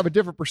probably have a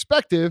different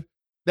perspective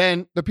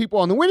than the people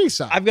on the winning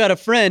side. I've got a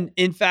friend,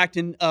 in fact,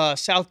 in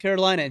South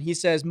Carolina, and he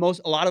says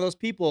a lot of those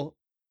people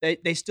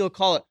they still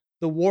call it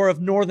the War of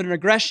Northern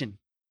Aggression.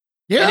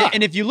 yeah.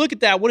 And if you look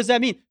at that, what does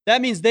that mean?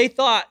 That means they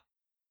thought I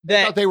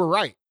that thought they were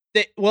right.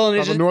 and Thought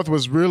it's the just, North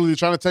was really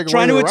trying to take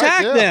Trying away to their rights.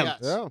 attack Yeah. them. Yes.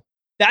 Yeah.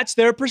 that's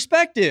their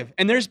perspective.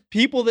 And there's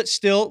people that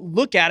still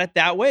look at it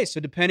that way. So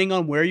depending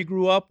on where you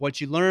grew up,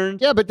 what you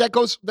learned, Yeah, but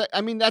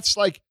that's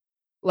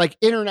like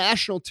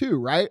international too,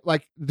 right?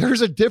 Like there's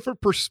a different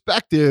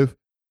perspective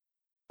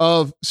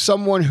of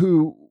someone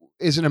who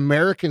is an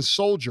American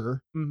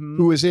soldier Mhm.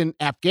 who is in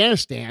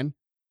Afghanistan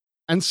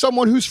and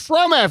someone who's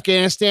from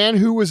Afghanistan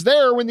who was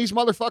there when these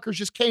motherfuckers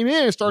just came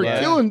in and started Yeah.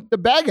 killing the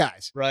bad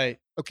guys. right?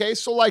 Okay.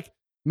 So like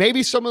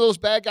maybe some of those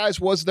bad guys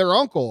was their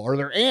uncle or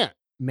their aunt.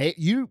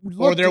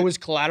 Or there was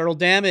collateral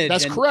damage.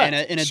 That's and, correct.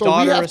 And a So we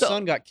daughter or have a to-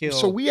 son got killed.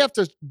 So we have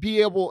to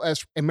be able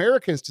as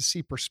Americans to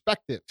see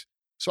perspectives.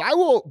 So I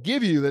will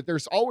give you that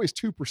there's always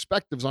two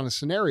perspectives on a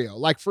scenario.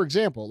 Like for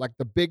example, like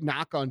the big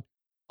knock on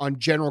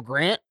General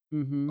Grant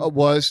Mhm.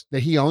 was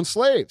that he owned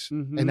slaves.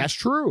 Mhm. And that's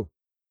true.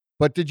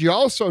 But did you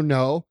also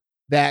know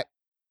that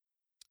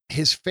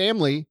his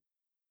family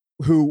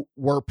who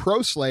were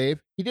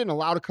pro-slave, he didn't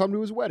allow to come to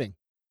his wedding?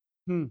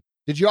 Hmm.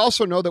 Did you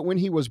also know that when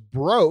he was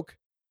broke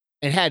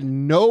and had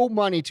no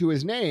money to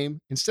his name,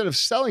 instead of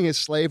selling his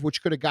slave,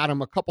 which could have got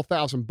him a couple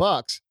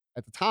 $1,000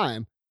 at the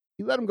time,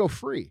 he let him go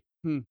free?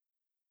 Hmm.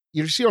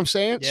 You see what I'm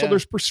saying? So Yeah.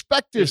 there's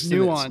perspectives there's to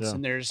this. nuance Yeah.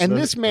 and there's And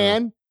There's- this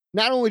man,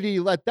 not only did he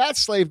let that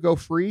slave go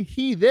free,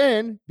 he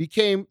then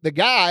became the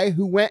guy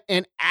who went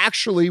and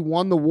actually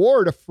won the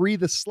war to free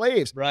the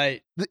slaves.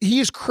 right. He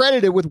is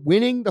credited with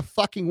winning the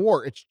fucking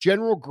war. It's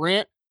General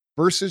Grant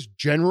versus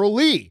General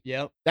Lee.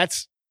 Yep.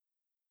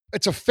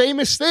 It's a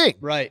famous thing.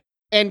 Right.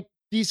 And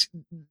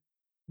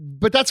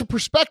but that's a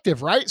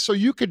perspective, right? So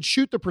you could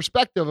shoot the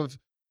perspective of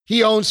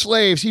he owned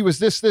slaves, he was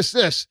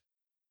this.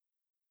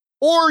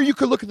 Or you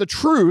could look at the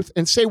truth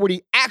and say what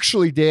he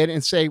actually did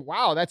and say,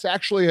 wow, that's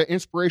actually an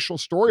inspirational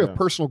story Yeah. of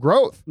personal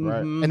growth.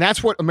 Right. Mhm. And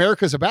that's what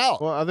America's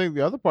about. Well, I think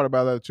the other part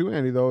about that too,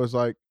 Andy, though, is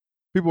like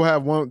people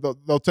have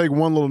they'll take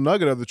one little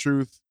nugget of the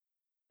truth,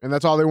 and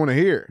that's all they want to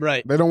hear.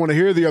 Right. They don't want to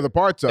hear the other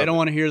parts of They it. don't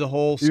want to hear the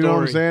whole You story. know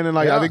what I'm saying? And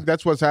like I Yeah. think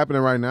that's what's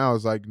happening right now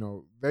is like,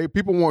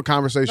 people want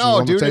conversations No,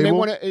 on dude, the and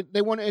table.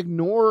 they want to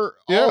ignore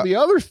Yeah. all the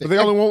other but things. they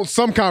only want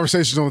some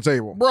conversations on the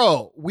table.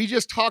 Bro, we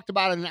just talked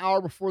about it an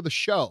hour before the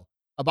show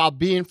about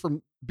being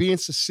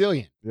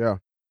Sicilian. Yeah.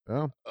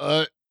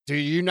 Do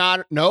you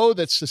not know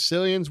that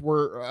Sicilians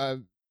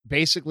were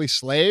basically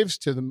slaves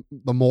to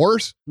the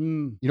Moors?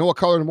 Hmm. You know what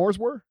color the Moors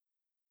were?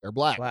 They're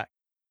black. Black.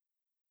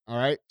 All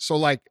right. So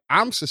like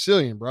I'm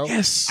Sicilian, bro.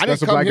 Yes, I didn't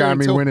that's a come black here guy in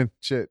me until- winning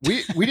shit.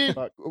 We didn't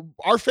Fuck.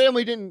 our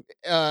family didn't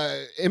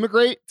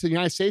immigrate to the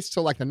United States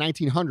till like the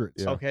 1900s.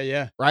 Yeah. Okay,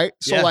 yeah. Right?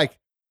 So Yeah. like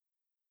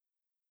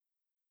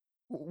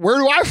where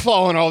do I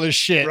fall in all this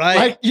shit? Right.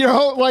 Like, you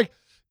know, like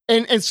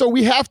and so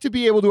we have to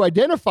be able to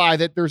identify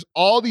that there's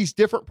all these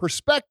different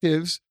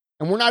perspectives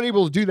and we're not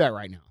able to do that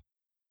right now.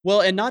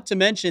 Well, and not to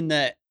mention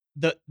that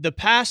the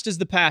past is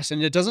the past,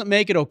 and it doesn't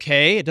make it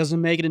okay. It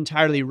doesn't make it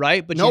entirely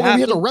right. But No, you we have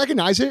have to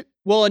recognize it.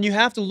 well, and you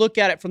have to look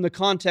at it from the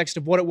context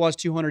of what it was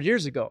 200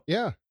 years ago.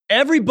 Yeah.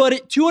 Everybody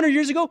 200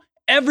 years ago,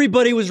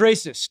 everybody was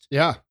racist.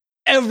 Yeah.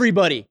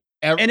 Everybody.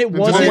 And it In wasn't-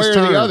 one today's way or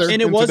the terms. other.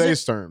 And it in wasn't-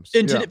 today's terms.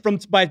 into Yeah.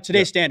 by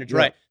today's Yeah. standards, Yeah.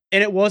 right?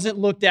 And it wasn't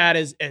looked at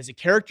as a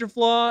character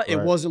flaw. It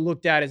Right. wasn't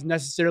looked at as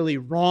necessarily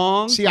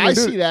wrong. See, I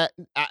dude. see that,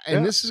 and Yeah.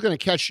 this is going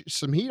to catch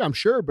some heat, I'm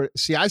sure. But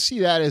see, I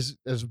see that as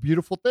a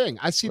beautiful thing.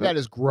 I see Right. that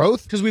as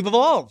growth. Because we've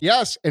evolved.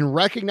 Yes, and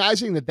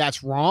recognizing that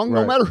that's wrong, no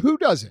Right. matter who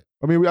does it.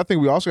 I mean, I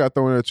think we also got to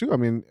throw in there too. I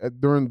mean,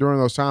 during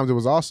those times, it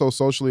was also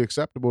socially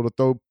acceptable to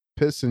throw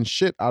piss and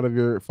shit out of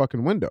your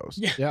fucking windows,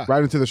 Yeah. Yeah,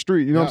 right into the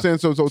street. You know what Yeah. I'm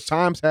saying? So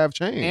times have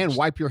changed. and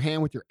wipe your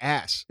hand with your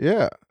ass.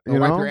 yeah, Or you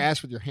wipe know, your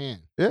ass with your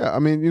hand. yeah. I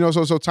mean, you know,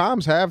 so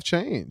times have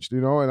changed. You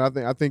know, and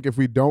I think if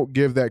we don't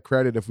give that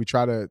credit, if we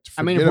try to forget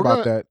I mean, if we're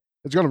about gonna- that,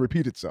 it's going to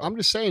repeat itself. I'm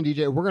just saying,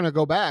 DJ, we're going to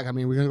go back. I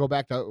mean, we're going to go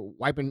back to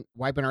wiping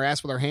our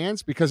ass with our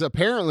hands because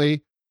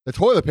apparently the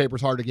toilet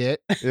paper's hard to get.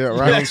 yeah, You know what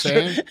right. I'm That's true.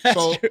 saying? That's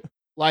So- true.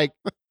 Like,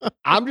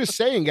 I'm just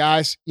saying,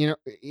 guys, you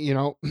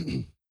know,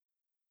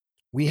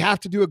 we have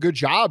to do a good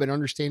job in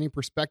understanding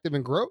perspective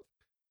and growth.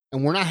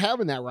 And we're not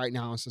having that right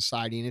now in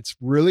society. And it's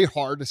really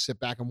hard to sit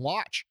back and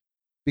watch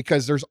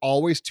because there's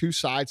always two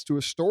sides to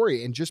a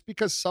story. And just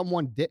because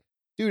someone did,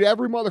 dude,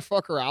 every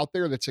motherfucker out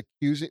there that's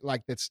accusing,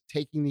 like that's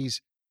taking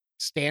these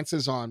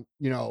stances on,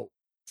 you know,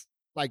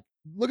 like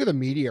look at the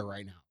media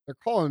right now. They're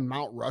calling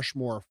Mount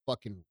Rushmore a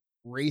fucking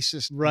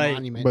racist Right.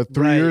 monument. But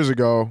 3 Right. years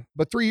ago,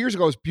 But 3 years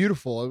ago, it was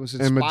beautiful. It was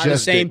And inspiring. The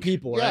majestic. same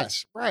people, right?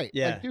 Yes, right.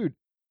 Yeah. Like, dude.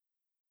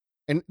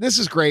 And this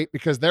is great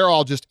because they're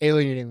all just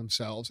alienating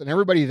themselves, and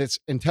everybody that's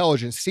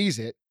intelligent sees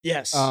it.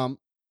 Yes. Um,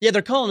 Yeah,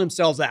 they're calling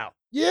themselves out.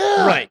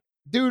 yeah, Right.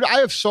 dude. I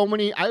have so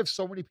many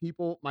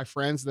people, my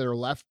friends that are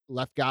left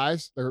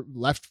guys. They're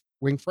left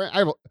wing friends.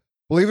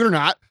 Believe it or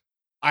not,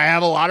 I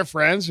have a lot of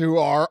friends who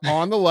are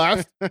on the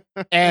left,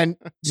 and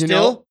you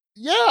know, Still?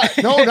 yeah,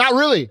 no, not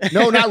really.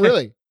 No, not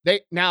really.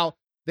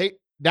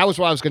 That was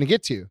what I was going to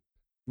get to.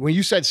 When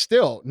you said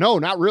still, no,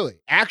 not really.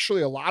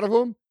 Actually, a lot of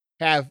them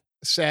have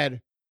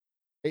said,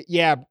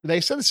 yeah,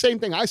 they said the same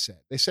thing I said.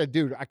 They said,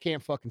 dude, I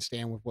can't fucking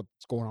stand with what's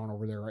going on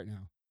over there right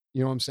now.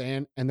 You know what I'm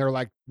saying? And they're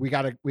like, we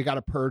gotta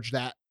purge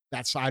that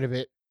side of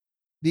it.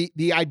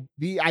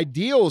 The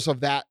ideals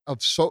of that, of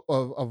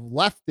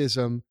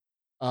leftism,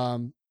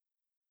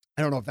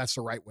 I don't know if that's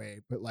the right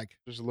way, but like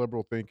just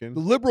liberal thinking. the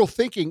liberal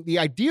thinking, the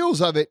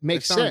ideals of it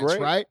make sound sense,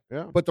 great. right?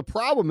 Yeah. But the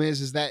problem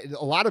is that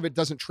a lot of it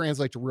doesn't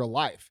translate to real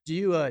life. Do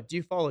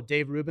you follow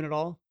Dave Rubin at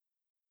all?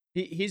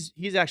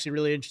 He's actually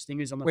really interesting.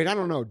 He's on the Wait, I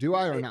don't know. Do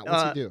I or not?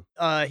 What's he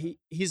do?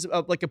 He's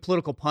like a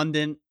political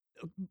pundit,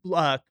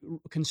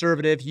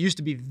 conservative. He used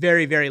to be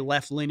very, very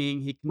left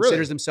leaning. He considers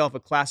Really? himself a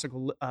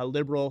classical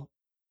liberal.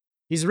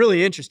 He's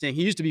really interesting.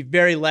 He used to be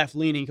very left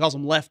leaning. He calls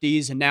them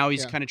lefties, and now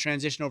he's Yeah. kind of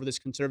transitioned over to this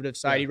conservative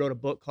side. Yeah. He wrote a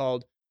book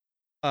called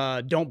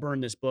 "Don't Burn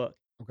This Book,"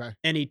 Okay.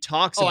 and he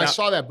talks Oh, about. I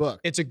saw that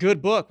book. It's a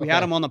good book. We had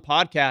Okay. him on the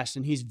podcast,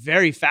 and he's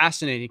very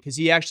fascinating because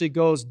he actually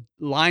goes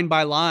line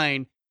by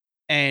line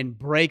and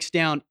breaks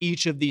down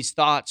each of these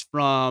thoughts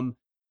from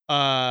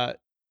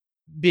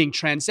being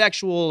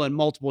transsexual and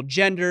multiple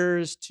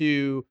genders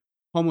to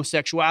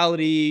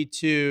homosexuality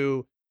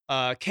to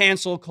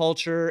cancel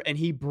culture. And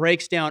he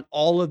breaks down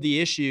all of the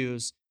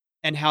issues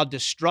and how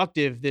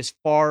destructive this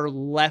far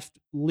left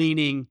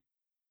leaning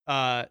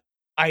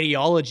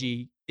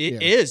ideology it Yeah.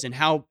 is, and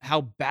how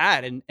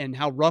bad and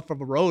how rough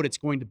of a road it's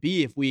going to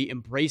be if we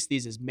embrace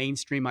these as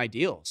mainstream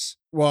ideals,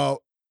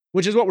 Well,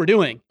 which is what we're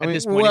doing at mean,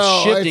 this point.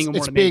 It's shifting more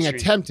it's to being mainstream.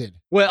 attempted.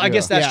 Well, I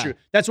guess that's Yeah. true.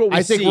 That's what we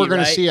I think see, we're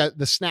going right? to see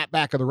the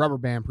snapback of the rubber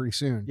band pretty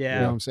soon. Yeah. You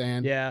know what I'm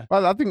saying? Yeah.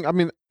 Well, I think, I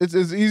mean, it's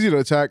easy to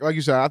attack. Like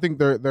you said, I think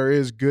there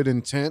is good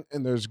intent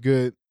and there's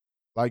good,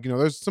 like, you know,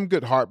 there's some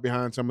good heart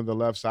behind some of the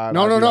left side.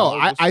 No.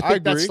 ideologies. I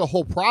think that's agree, the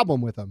whole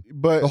problem with them.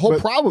 but the whole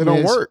but problem it don't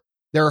is- work.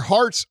 Their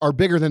hearts are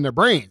bigger than their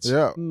brains.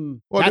 Yeah.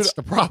 Mm. Well, That's dude,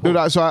 the problem.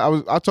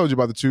 I told you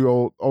about the two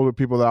older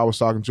people that I was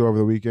talking to over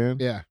the weekend.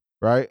 Yeah.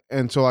 Right.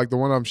 And so like the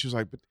one of them, she was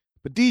like,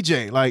 but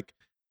DJ, like,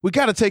 we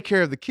got to take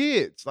care of the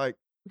kids. Like,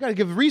 we got to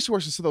give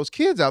resources to those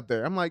kids out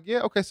there. I'm like, yeah,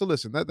 okay. So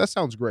listen, that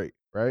sounds great,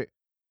 right?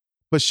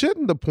 But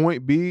shouldn't the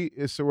point be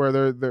is to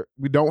where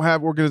we don't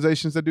have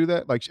organizations that do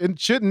that? Like,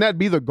 shouldn't that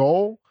be the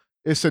goal?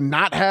 Is to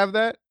not have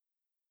that,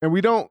 and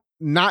we don't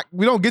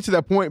get to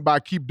that point by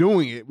keep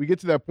doing it. We get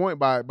to that point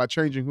by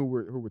changing who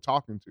we're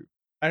talking to.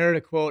 I heard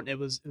a quote, and it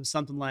was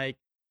something like,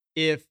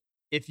 if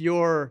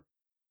you're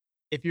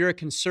a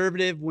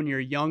conservative when you're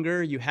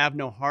younger, you have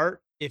no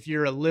heart. if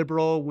you're a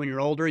liberal when you're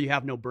older, you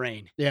have no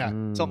brain. Yeah.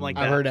 Something like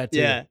I've that. heard that too.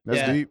 Yeah. That's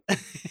yeah. deep.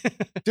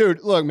 Dude,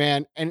 look,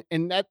 man, and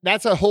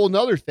that's a whole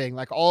nother thing.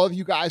 Like all of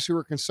you guys who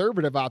are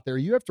conservative out there,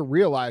 you have to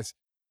realize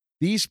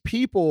these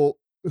people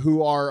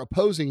who are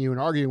opposing you and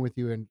arguing with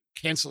you and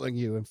canceling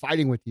you and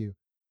fighting with you,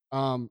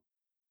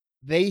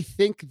 they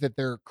think that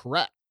they're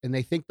correct and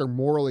they think they're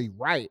morally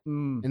right.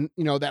 Mm. And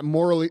you know, that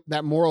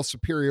moral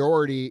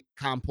superiority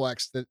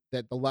complex that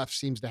the left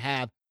seems to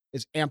have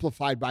is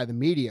amplified by the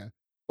media.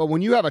 But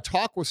when you have a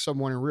talk with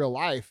someone in real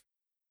life,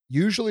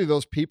 usually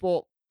those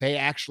people, they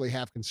actually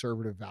have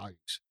conservative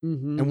values.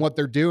 Mhm. And what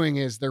they're doing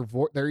is they're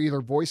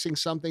either voicing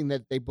something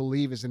that they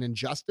believe is an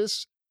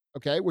injustice,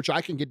 okay, which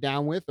I can get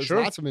down with. There's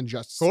Sure. lots of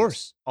injustices. Of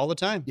course, all the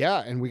time.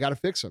 Yeah, and we got to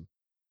fix them.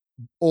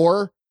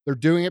 Or they're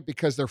doing it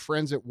because their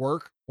friends at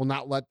work will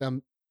not let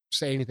them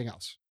say anything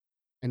else.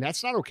 And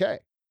that's not okay.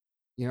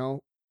 You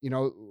know,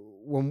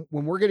 when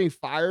we're getting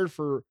fired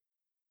for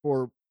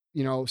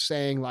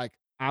saying like,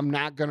 I'm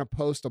not going to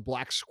post a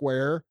black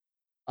square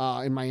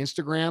in my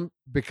Instagram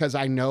because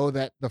I know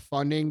that the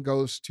funding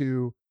goes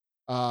to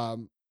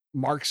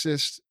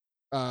Marxist,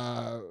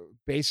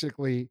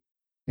 basically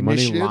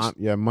initiatives.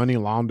 Money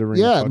laundering.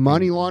 Yeah, fucking-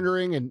 money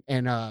laundering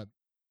and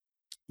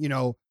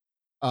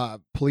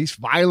police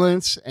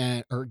violence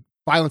or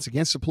violence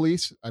against the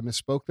police. I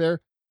misspoke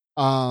there.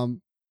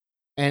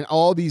 And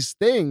all these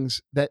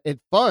things that it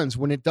funds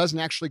when it doesn't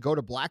actually go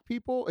to black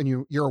people, and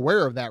you're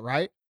aware of that,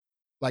 right?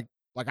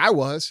 Like I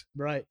was.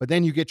 Right. But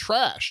then you get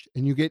trashed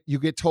and you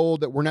get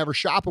told that we're never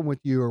shopping with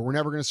you or we're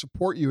never going to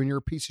support you and you're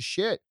a piece of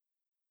shit.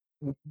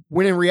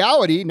 When in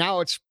reality, now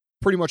it's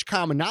pretty much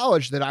common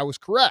knowledge that I was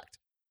correct,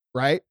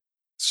 right?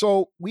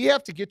 So we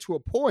have to get to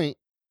a point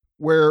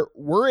where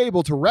we're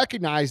able to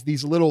recognize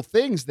these little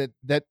things that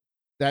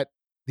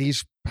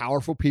these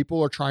powerful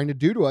people are trying to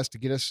do to us to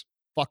get us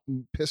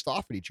fucking pissed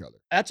off at each other.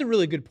 That's a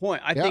really good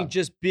point. I Yeah. think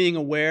just being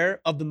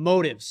aware of the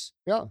motives.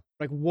 Yeah.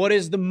 Like, what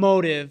is the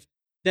motive?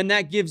 Then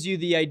that gives you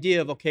the idea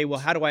of, okay, well,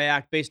 how do I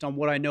act based on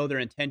what I know their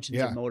intentions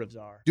Yeah. and motives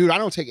are? Dude, I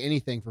don't take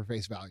anything for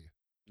face value.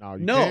 No,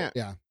 you No. can't.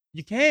 Yeah.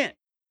 You can't.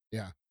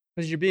 Yeah.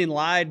 Because you're being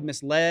lied,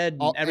 misled,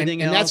 and All- and-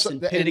 everything and else, that's-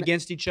 and pitted and-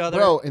 against each other.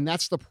 Bro, and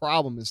that's the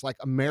problem is like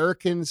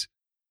Americans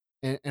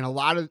and a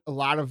lot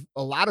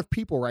of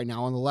people right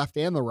now on the left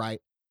and the right,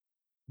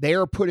 they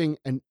are putting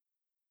an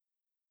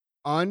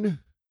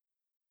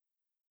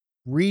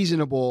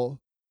unreasonable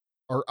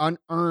or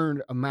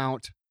unearned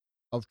amount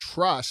of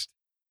trust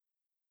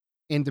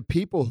into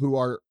people who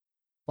are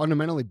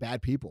fundamentally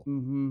bad people.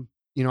 Mm-hmm.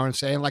 You know what I'm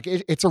saying? Like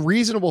it's a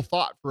reasonable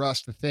thought for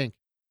us to think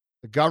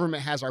the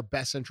government has our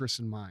best interests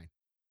in mind.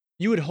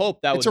 You would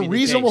hope that It's would a be the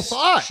reasonable case.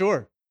 thought.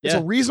 Sure. It's Yeah.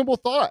 a reasonable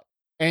thought.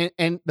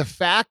 And the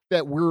fact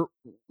that we're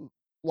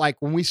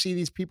like, when we see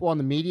these people on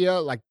the media,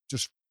 like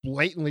just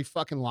blatantly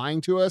fucking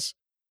lying to us,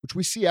 which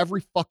we see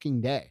every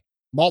fucking day,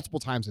 multiple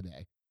times a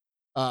day,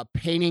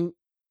 painting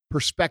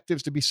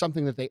perspectives to be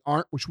something that they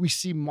aren't, which we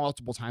see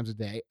multiple times a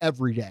day,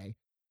 every day.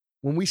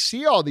 When we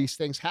see all these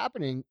things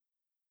happening,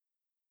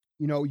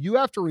 you know, you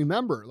have to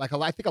remember, like,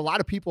 I think a lot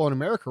of people in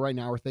America right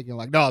now are thinking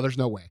like, no, there's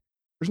no way.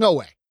 There's no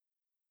way.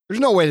 There's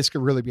no way this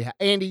could really be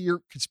Andy,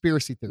 you're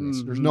conspiracy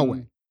theorist. There's no Mhm.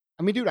 way.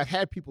 I mean, dude, I've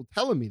had people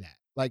telling me that.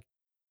 Like,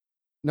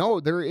 no,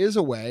 there is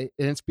a way,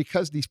 and it's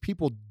because these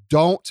people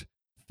don't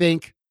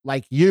think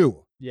like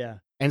you. Yeah.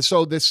 And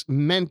so this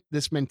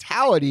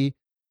mentality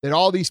that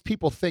all these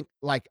people think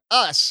like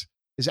us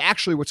is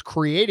actually what's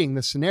creating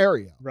the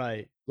scenario.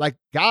 Right. Like,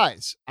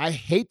 guys, I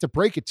hate to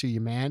break it to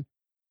you, man.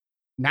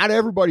 Not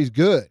everybody's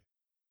good.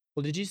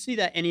 Well, did you see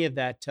that any of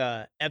that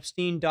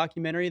Epstein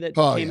documentary that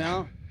Oh, came yeah.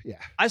 out? Yeah.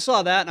 I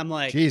saw that and I'm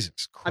like,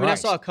 Jesus Christ. I mean, I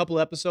saw a couple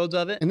episodes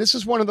of it. And this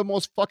is one of the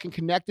most fucking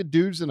connected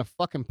dudes in the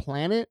fucking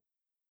planet.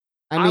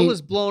 I I mean,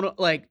 was blown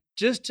like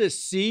just to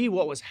see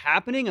what was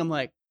happening. I'm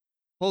like,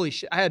 holy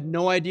shit! I had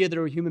no idea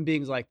there were human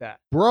beings like that.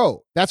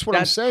 bro, that's what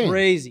I'm That's saying.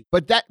 crazy.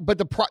 But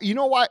you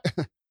know why?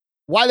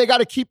 Why they got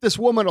to keep this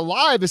woman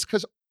alive is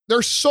because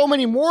there's so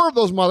many more of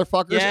those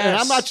motherfuckers. And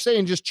I'm not Yes.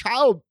 saying just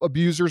child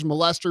abusers,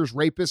 molesters,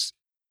 rapists,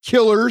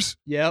 killers.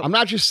 Yep. I'm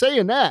not just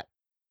saying that.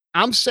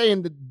 I'm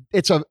saying that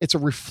it's a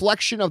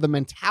reflection of the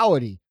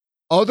mentality.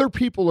 Other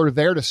people are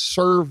there to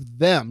serve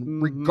them,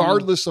 Mhm.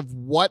 regardless of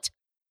what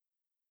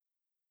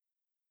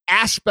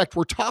aspect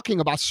we're talking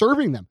about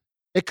serving them.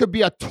 It could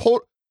be a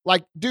total,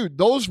 like, dude,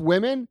 those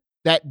women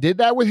that did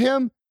that with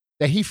him,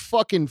 that he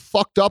fucking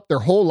fucked up their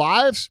whole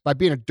lives by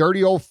being a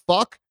dirty old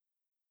fuck,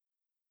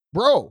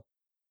 bro,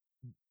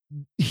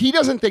 he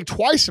doesn't think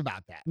twice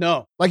about that.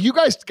 No, Like, you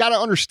guys got to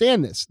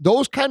understand this.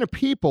 Those kind of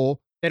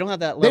people, they don't have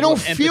that level they don't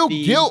of feel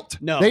empathy. guilt.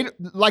 No. They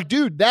like,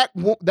 dude, that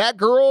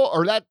girl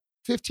or that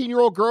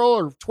 15-year-old girl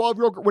or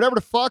 12-year-old girl, whatever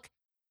the fuck,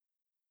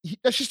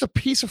 that's just a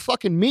piece of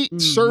fucking meat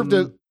served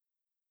Mhm.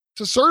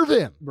 to serve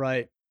him.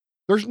 Right.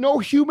 There's no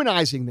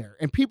humanizing there.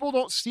 And people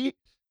don't see,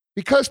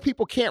 because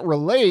people can't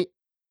relate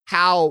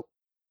how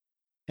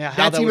Yeah. How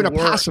that's that even a would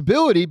work.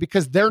 possibility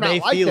because they're not They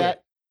like feel that.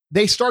 it.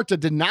 They start to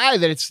deny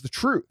that it's the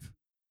truth.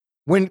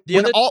 When The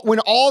other-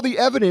 all the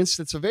evidence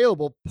that's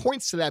available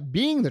points to that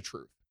being the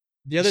truth.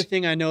 The other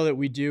thing I know that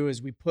we do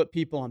is we put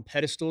people on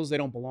pedestals they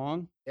don't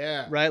belong.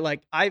 Yeah. Right.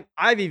 Like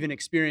I've even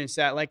experienced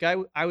that. Like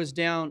I was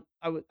down,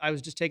 I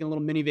was just taking a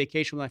little mini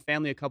vacation with my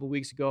family a couple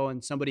weeks ago,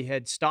 and somebody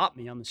had stopped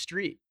me on the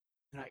street.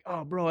 And like,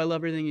 oh, bro, I love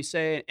everything you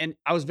say. And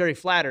I was very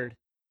flattered,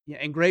 yeah,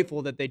 and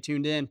grateful that they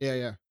tuned in. Yeah.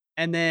 Yeah.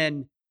 And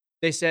then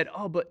they said,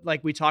 oh, but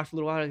like we talked for a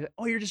little while.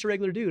 Oh, you're just a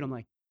regular dude. I'm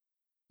like,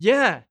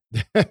 yeah.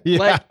 Yeah.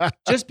 Like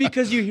just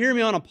because you hear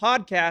me on a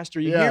podcast or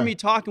you Yeah. hear me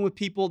talking with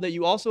people that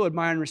you also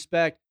admire and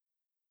respect,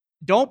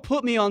 don't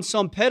put me on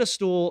some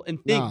pedestal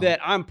and think No. that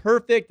I'm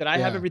perfect, that I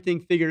have Yeah. everything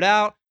figured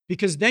out,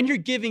 because then you're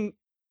giving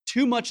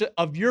too much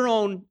of your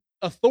own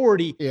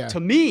authority Yeah. to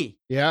me.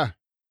 Yeah.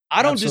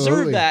 I don't Absolutely.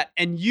 deserve that.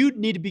 And you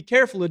need to be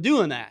careful of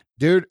doing that.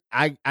 Dude,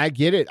 I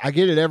get it. I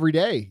get it every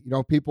day. You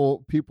know,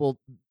 people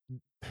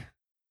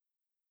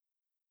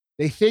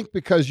they think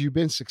because you've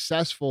been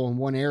successful in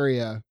one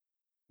area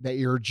that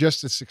you're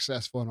just as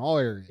successful in all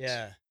areas.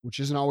 Which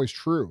isn't always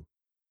true.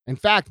 In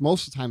fact,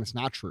 most of the time it's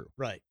not true.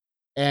 Right.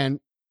 And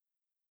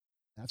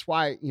that's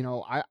why, you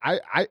know,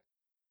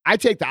 I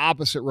take the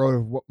opposite road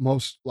of what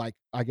most, like,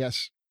 I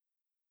guess,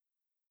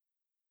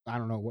 I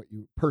don't know what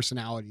you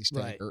personalities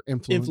take, Right. or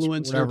influence, Influencer,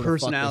 whatever the fuck they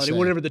personality, say.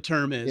 whatever the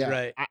term is. Yeah.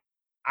 Right.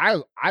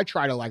 I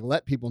try to like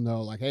let people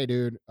know, like, hey,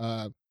 dude,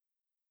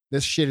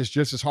 this shit is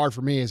just as hard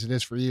for me as it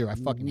is for you. I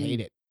fucking Mhm. hate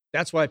it.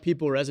 That's why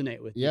people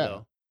resonate with Yeah.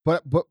 you,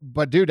 though.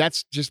 But dude,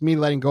 that's just me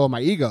letting go of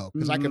my ego,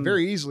 because I could Mhm.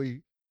 very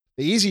easily,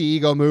 the easy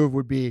ego move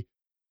would be,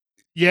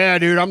 yeah,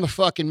 dude, I'm the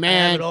fucking I have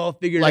man. it all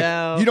figured Like,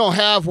 out. you don't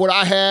have what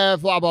I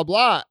have, blah, blah,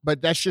 blah.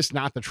 But that's just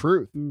not the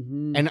truth.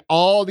 Mhm. And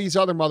all these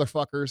other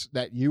motherfuckers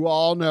that you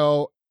all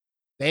know,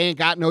 they ain't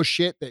got no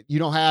shit that you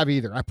don't have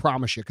either. I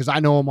promise you, because I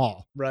know them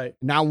all. Right.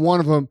 Not one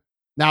of them.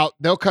 Now,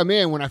 they'll come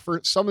in when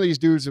some of these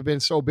dudes have been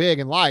so big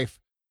in life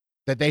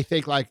that they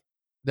think like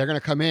they're going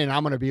to come in and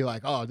I'm going to be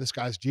like, oh, this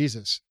guy's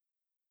Jesus.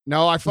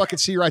 No, I fucking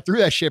see right through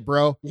that shit,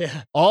 bro.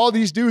 Yeah. All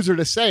these dudes are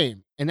the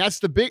same. And that's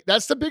the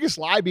biggest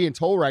lie being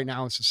told right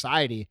now in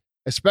society,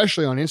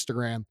 especially on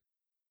Instagram,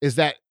 is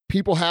that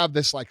people have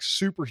this like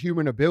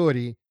superhuman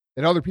ability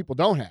that other people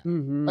don't have.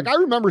 Mhm. Like, I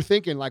remember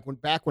thinking, like, when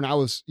I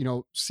was,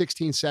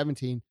 16,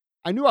 17,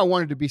 I knew I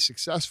wanted to be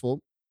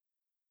successful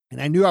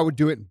and I knew I would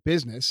do it in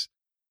business.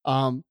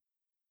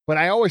 But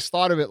I always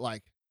thought of it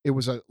like it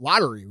was a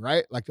lottery,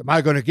 right? Like, am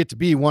I going to get to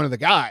be one of the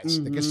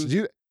guys that gets to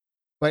do it?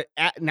 But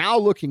now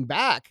looking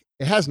back,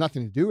 it has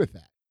nothing to do with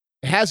that.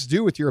 It has to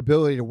do with your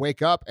ability to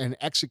wake up and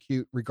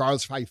execute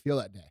regardless of how you feel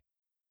that day.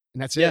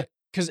 And that's Yeah. it.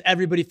 Because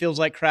everybody feels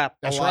like crap.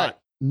 That's a lot. right.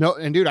 No,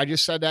 and dude, I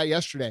just said that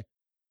yesterday.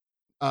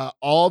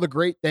 All the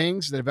great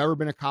things that have ever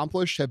been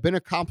accomplished have been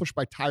accomplished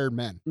by tired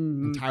men,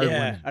 Mhm. tired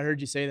Yeah, women. I heard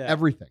you say that.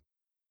 Everything.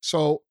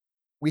 So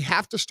we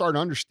have to start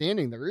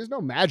understanding there is no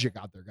magic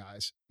out there,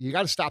 guys. You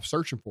got to stop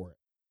searching for it.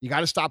 You got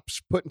to stop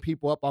putting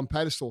people up on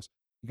pedestals.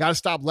 You got to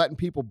stop letting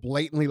people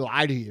blatantly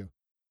lie to you.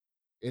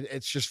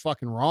 It's just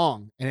fucking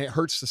wrong, and it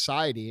hurts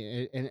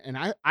society. And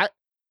I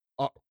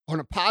on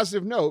a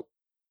positive note,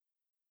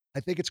 I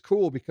think it's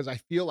cool because I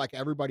feel like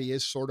everybody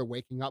is sort of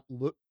waking up,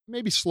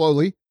 maybe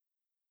slowly.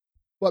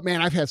 But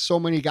man, I've had so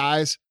many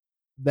guys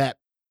that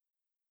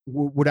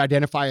would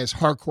identify as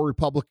hardcore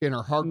Republican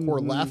or hardcore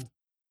Mhm. left.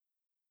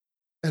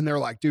 And they're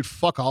like, dude,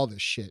 fuck all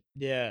this shit.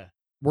 Yeah.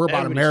 We're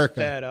about Everybody's America.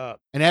 Fed up.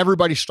 And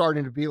everybody's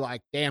starting to be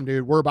like, damn,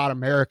 dude, we're about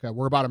America.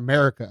 We're about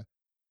America.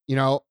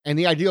 And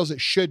the ideals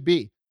it should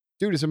be.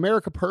 Dude, is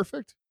America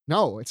perfect?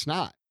 No, it's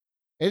not.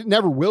 It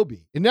never will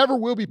be. It never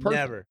will be perfect.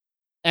 Never.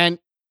 And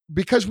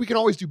because we can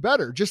always do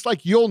better, just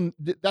like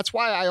that's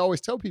why I always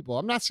tell people,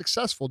 I'm not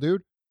successful,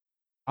 dude.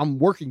 I'm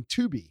working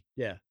to be.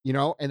 Yeah.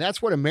 And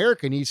that's what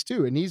America needs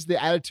too. It needs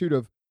the attitude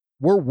of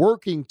we're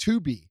working to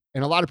be.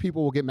 And a lot of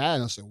people will get mad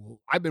and they'll say, well,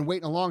 I've been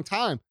waiting a long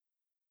time.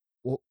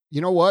 Well,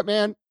 you know what,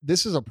 man?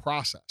 This is a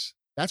process.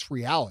 That's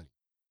reality.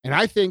 And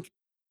I think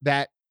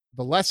that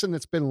the lesson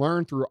that's been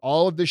learned through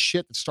all of this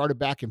shit that started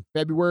back in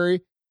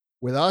February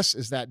with us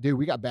is that, dude,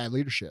 we got bad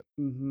leadership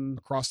Mm-hmm.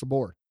 across the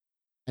board.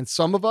 And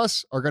some of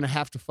us are going to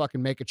have to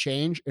fucking make a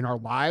change in our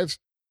lives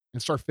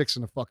and start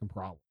fixing the fucking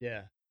problem.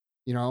 Yeah.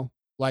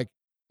 Like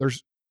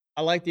there's,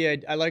 I like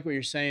what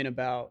you're saying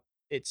about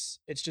it's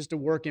just a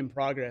work in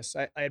progress.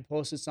 I had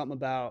posted something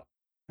about,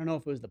 I don't know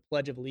if it was the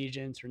Pledge of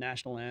Allegiance or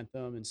national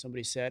anthem, and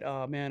somebody said,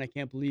 oh man, I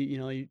can't believe,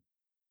 you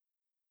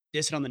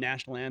dissing on the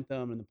national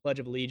anthem and the Pledge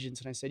of Allegiance.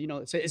 And I said,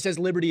 it says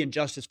liberty and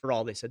justice for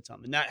all. They said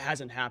something, and that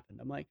hasn't happened.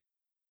 I'm like,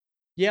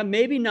 yeah,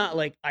 maybe not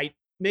like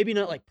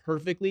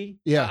perfectly.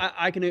 Yeah.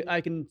 I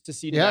can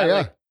secede to Yeah, that, yeah.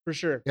 like, for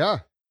sure. yeah,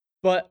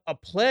 But a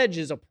pledge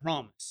is a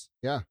promise.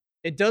 Yeah.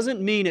 It doesn't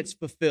mean it's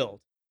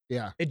fulfilled.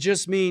 yeah, It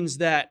just means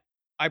that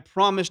I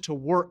promise to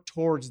work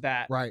towards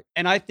that. right.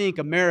 And I think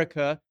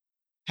America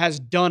has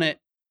done it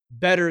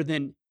better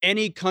than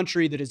any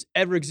country that has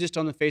ever existed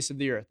on the face of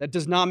the earth. That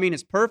does not mean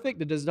it's perfect.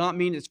 That does not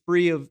mean it's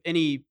free of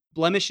any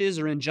blemishes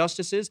or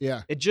injustices.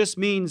 Yeah. It just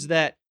means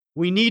that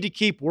we need to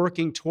keep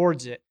working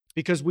towards it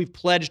because we've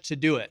pledged to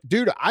do it.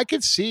 Dude, I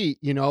could see,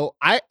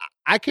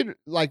 I could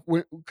like,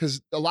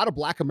 because a lot of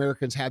Black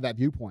Americans have that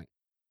viewpoint,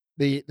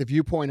 the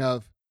viewpoint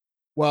of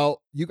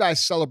well, you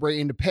guys celebrate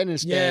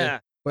Independence Day,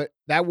 but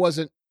that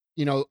wasn't,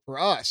 for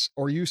us,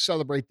 or you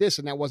celebrate this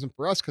and that wasn't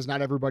for us because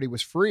not everybody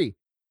was free.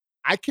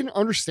 I can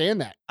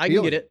understand that. I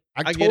can get it.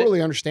 I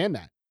totally understand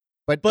that.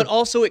 But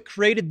also it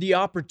created the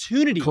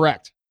opportunity.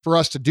 Correct. For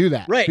us to do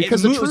that. Right.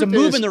 Because it was a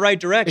move in the right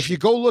direction. If you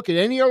go look at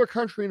any other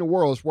country in the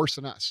world, it's worse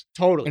than us.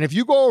 Totally. And if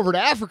you go over to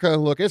Africa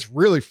and look, it's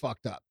really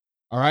fucked up.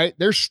 All right.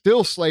 There's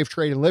still slave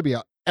trade in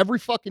Libya every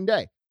fucking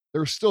day.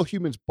 There's still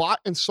humans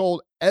bought and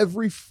sold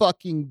every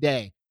fucking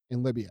day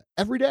in Libya.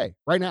 Every day,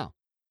 right now.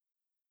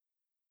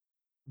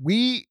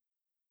 We,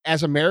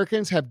 as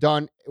Americans,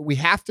 we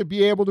have to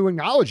be able to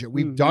acknowledge it.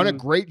 We've done a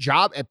great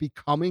job at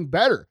becoming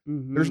better.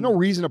 There's no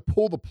reason to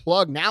pull the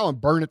plug now and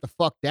burn it the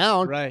fuck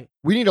down. Right.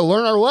 We need to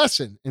learn our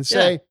lesson and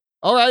say,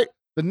 all right,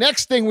 the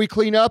next thing we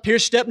clean up.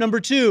 Here's step number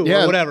 2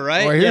 or whatever,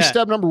 right? Or here's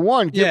step number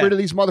 1. Get rid of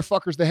these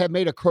motherfuckers that have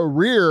made a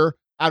career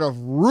out of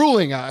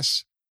ruling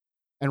us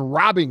and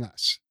robbing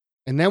us.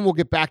 And then we'll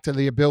get back to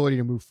the ability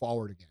to move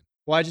forward again.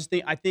 Well,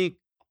 I think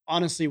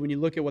honestly, when you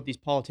look at what these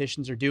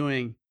politicians are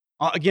doing,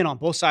 again, on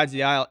both sides of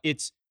the aisle,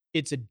 it's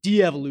a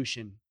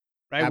de-evolution,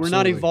 right? Absolutely. We're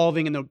not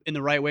evolving in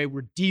the right way.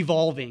 We're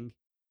devolving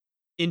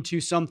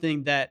into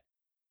something that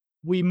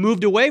we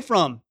moved away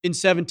from in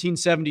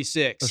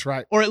 1776. That's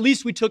right. Or at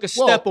least we took a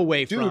step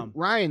away from.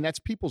 Ryan, that's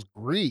people's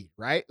greed,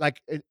 right? Like,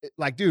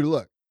 dude,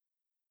 look,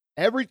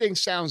 everything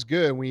sounds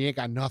good when you ain't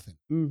got nothing.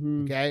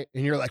 Okay.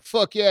 And you're like,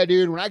 fuck yeah,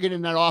 dude. When I get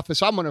in that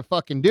office, I'm going to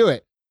fucking do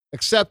it.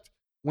 Except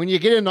when you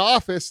get in the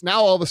office,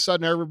 now all of a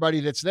sudden, everybody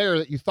that's there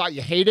that you thought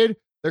you hated,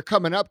 they're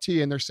coming up to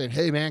you and they're saying,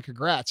 hey man,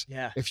 congrats.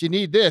 Yeah. If you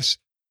need this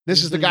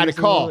is the guy to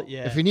call.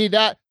 If you need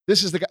that,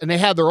 this is the guy. And they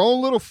have their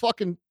own little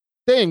fucking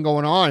thing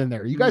going on in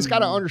there. You guys got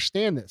to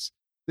understand this.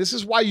 This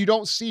is why you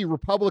don't see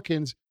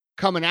Republicans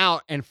coming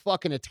out and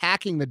fucking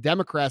attacking the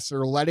Democrats that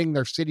are letting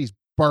their cities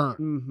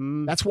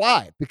burn. That's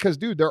why. Because,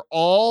 dude, they're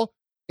all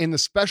in the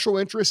special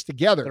interest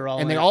together.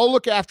 They all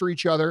look after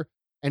each other.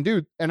 And,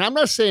 dude, and I'm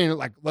not saying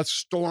like, let's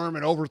storm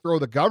and overthrow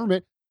the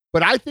government,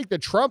 but I think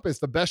that Trump is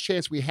the best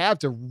chance we have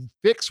to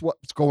fix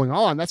what's going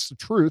on. That's the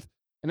truth.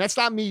 And that's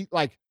not me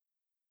like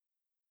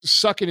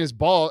sucking his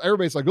ball.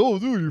 Everybody's like, oh,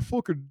 dude, you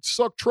fucking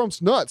suck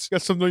Trump's nuts.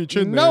 Got something on your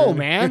chin No, there.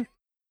 man.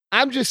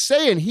 I'm just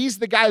saying he's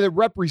the guy that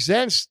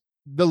represents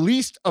the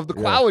least of the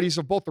qualities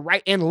of both the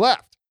right and the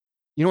left.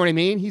 You know what I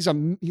mean? He's a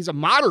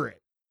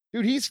moderate.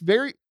 Dude, he's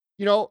very,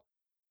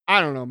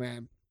 I don't know,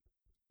 man.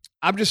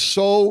 I'm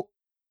so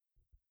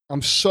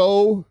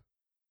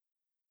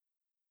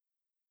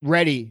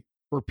ready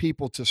for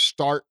people to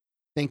start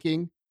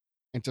thinking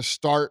and to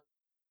start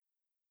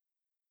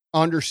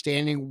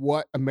understanding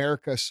what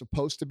America is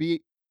supposed to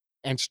be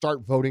and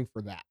start voting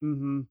for that.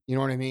 You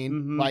know what I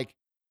mean? Like,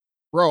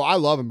 bro, I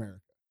love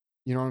America.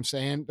 You know what I'm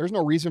saying? There's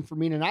no reason for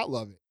me to not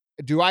love it.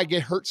 Do I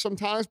get hurt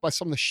sometimes by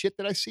some of the shit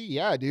that I see?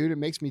 Yeah, dude, it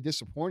makes me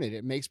disappointed.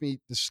 It makes me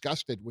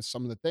disgusted with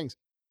some of the things,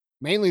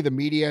 mainly the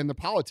media and the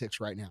politics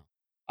right now.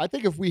 I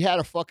think if we had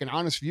a fucking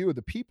honest view of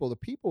the people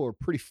are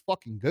pretty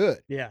fucking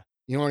good. Yeah.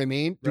 You know what I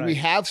mean? Do we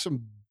have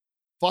some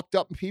fucked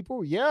up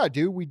people? Yeah,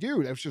 dude, we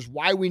do. That's just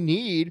why we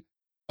need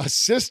a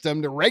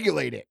system to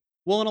regulate it.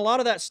 Well, and a lot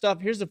of that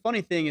stuff, here's the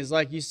funny thing is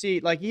like you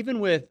see, like even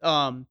with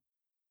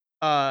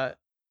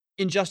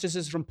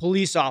injustices from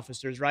police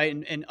officers, right?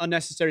 And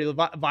unnecessary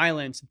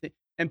violence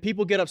and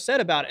people get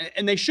upset about it.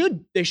 And they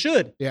should.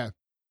 Yeah.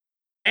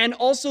 And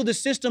also the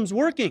system's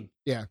working.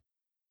 Yeah.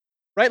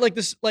 Right? Like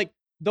this, like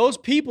those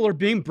people are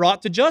being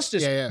brought to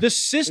justice. Yeah. The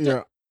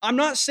system, I'm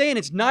not saying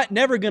it's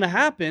never going to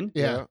happen.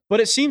 Yeah.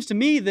 But it seems to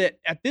me that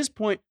at this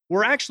point,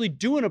 we're actually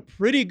doing a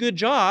pretty good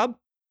job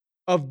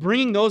of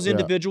bringing those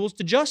individuals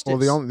to justice.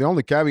 Well, the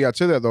only caveat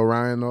to that, though,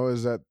 Ryan, though,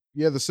 is that,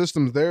 the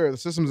system's there, the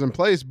system's in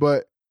place,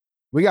 but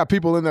we got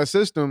people in that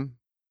system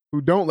who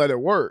don't let it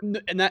work.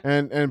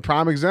 And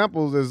prime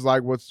examples is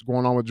like what's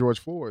going on with George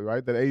Floyd,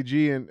 right? That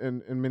AG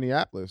in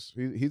Minneapolis,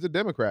 he's a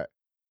Democrat.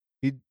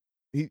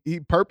 He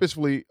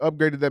purposefully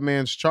upgraded that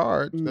man's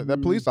charge,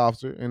 that police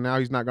officer, and now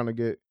he's not going to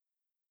get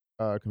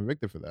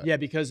convicted for that. Yeah,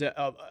 because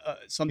of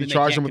something he they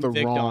charged can't him with the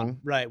convict wrong on.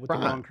 Right, with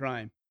crime. the wrong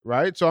crime.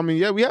 Right? So, I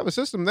mean, we have a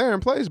system there in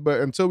place,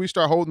 but until we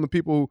start holding the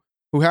people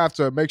who have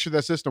to make sure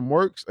that system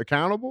works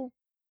accountable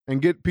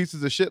and get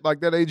pieces of shit like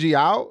that AG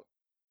out,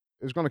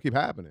 it's going to keep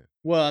happening.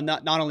 Well,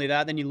 not only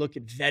that, then you look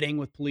at vetting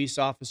with police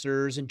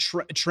officers and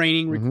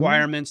training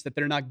requirements that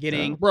they're not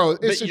getting. Bro,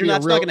 but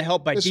not going to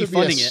help by this defunding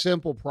would be a it.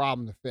 simple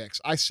problem to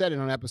fix. I said it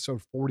on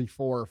episode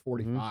 44 or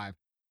 45.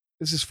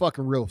 This is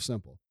fucking real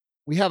simple.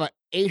 We have an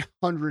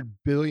 $800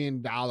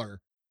 billion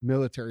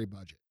military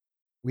budget.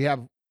 We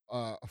have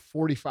a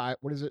 45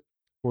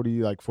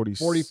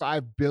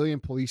 billion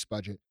police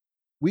budget.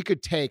 We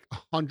could take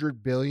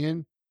 $100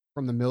 billion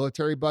from the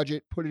military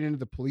budget, put it into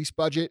the police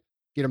budget,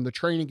 get them the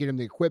training, get them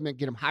the equipment,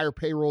 get them higher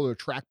payroll to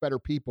attract better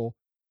people,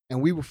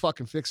 and we will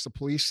fucking fix the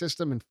police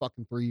system in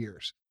fucking 3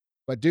 years.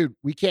 But dude,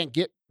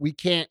 it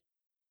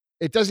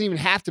doesn't even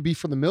have to be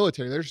from the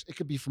military. It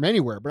could be from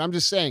anywhere. But I'm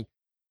just saying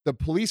the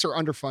police are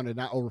underfunded,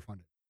 not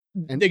overfunded.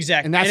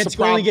 Exactly. And that's it's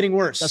only getting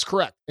worse. That's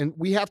correct. And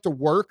we have to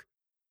work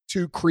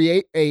to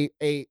create a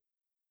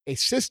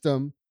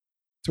system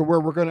to where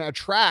we're going to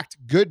attract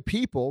good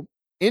people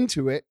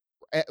into it.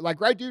 Like,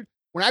 right, dude,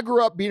 when I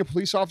grew up, being a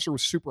police officer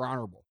was super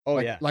honorable. Oh,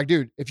 like, yeah. Like,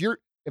 dude, if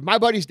my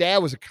buddy's dad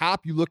was a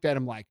cop, you looked at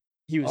him like,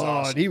 He was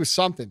awesome. he was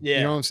something. Yeah.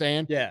 You know what I'm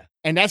saying? Yeah.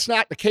 And that's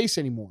not the case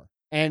anymore.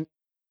 And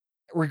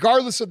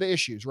regardless of the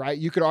issues, right,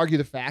 you could argue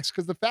the facts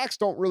because the facts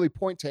don't really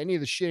point to any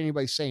of the shit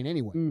anybody's saying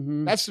anyway.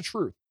 Mhm. That's the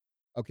truth.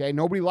 Okay.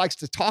 Nobody likes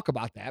to talk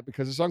about that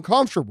because it's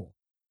uncomfortable.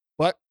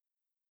 But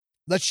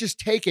let's just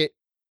take it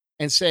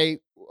and say,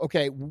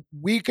 okay,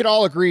 we could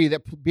all agree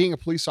that being a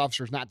police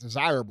officer is not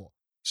desirable.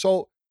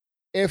 So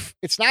if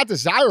it's not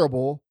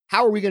desirable,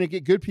 how are we going to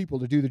get good people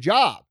to do the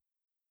job?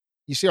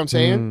 You see what I'm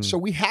saying? So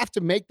we have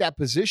to make that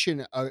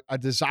position a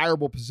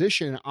desirable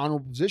position, an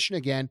honorable position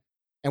again.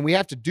 And we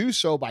have to do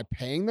so by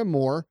paying them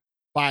more,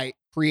 by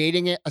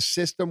creating a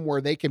system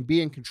where they can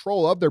be in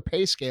control of their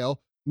pay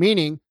scale,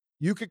 meaning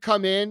you could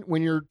come in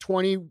when you're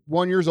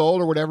 21 years old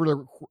or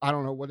whatever. I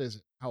don't know. What is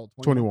it? How old?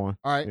 21.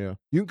 All right. Yeah.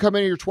 You can come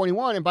in and you're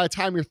 21, and by the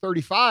time you're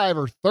 35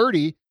 or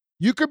 30,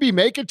 you could be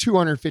making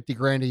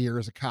 $250,000 a year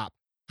as a cop.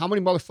 How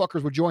many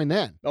motherfuckers would join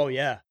then? Oh,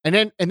 yeah.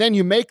 And then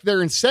you make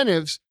their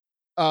incentives,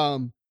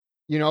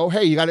 you know,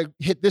 hey, you got to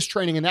hit this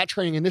training and that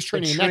training and this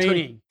training and that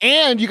training.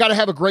 And you got to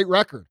have a great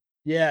record.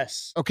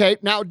 Yes. Okay.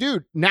 Now,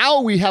 dude,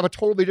 now we have a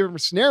totally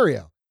different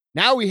scenario.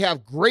 Now we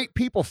have great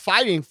people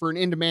fighting for an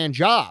in-demand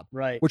job,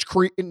 Right. which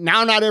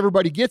now not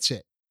everybody gets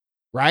it,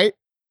 right?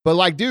 But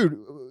like, dude,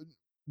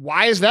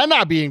 why is that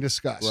not being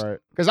discussed? Right.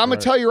 Because I'm going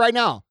Right. to tell you right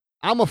now,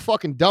 I'm a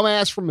fucking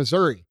dumbass from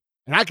Missouri,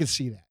 and I can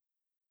see that.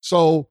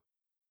 So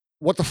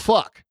what the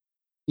fuck?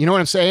 You know what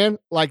I'm saying?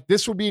 Like,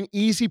 this would be an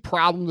easy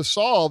problem to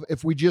solve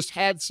if we just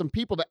had some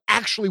people that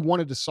actually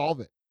wanted to solve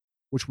it,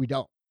 which we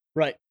don't.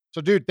 Right. So,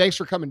 dude, thanks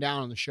for coming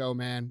down on the show,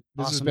 man.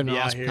 This has Awesome been to an be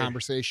out awesome here.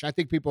 conversation. I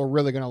think people are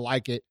really going to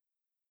like it.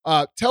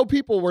 Tell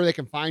people where they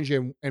can find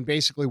you and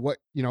basically what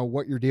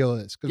your deal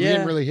is. Because we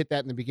didn't Yeah. really hit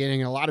that in the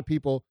beginning. And a lot of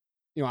people,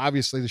 you know,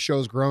 obviously the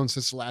show's grown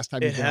since the last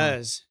time It you've been on.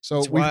 has. So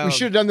It's we wild.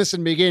 should have done this in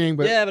the beginning,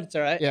 but Yeah, but it's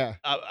all right. yeah,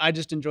 I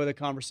just enjoy the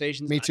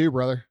conversations. me too,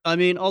 brother. I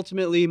mean,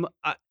 ultimately,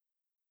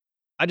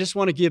 I just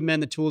want to give men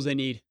the tools they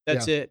need.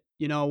 That's it.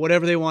 You know,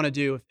 whatever they want to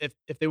do. If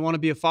they want to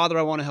be a father,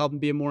 I want to help them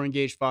be a more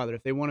engaged father.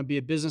 If they want to be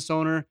a business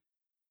owner,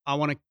 I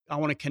want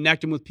to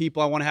connect them with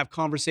people. I want to have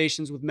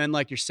conversations with men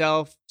like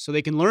yourself so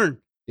they can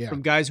learn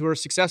from guys who are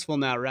successful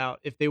in that route.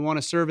 If they want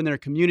to serve in their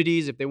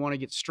communities, if they want to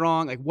get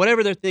strong, like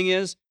whatever their thing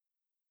is,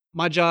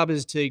 my job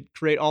is to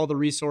create all the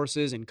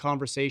resources and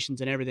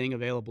conversations and everything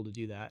available to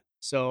do that.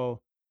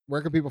 So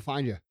Where can people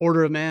find you?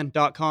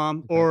 orderofman.com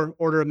Okay. or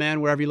Order of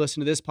Man, wherever you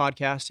listen to this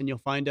podcast, and you'll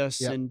find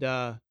us. Yep.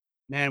 And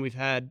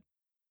man,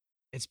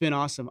 it's been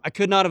awesome. I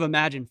could not have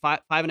imagined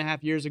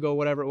 5.5 years ago,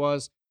 whatever it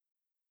was,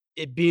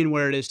 it being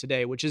where it is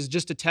today, which is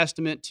just a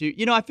testament to,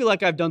 you know, I feel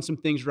like I've done some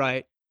things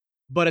right,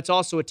 but it's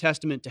also a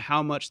testament to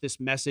how much this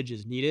message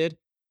is needed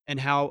and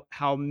how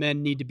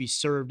men need to be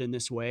served in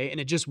this way. And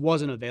it just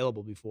wasn't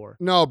available before.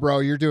 No, bro,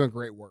 you're doing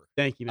great work.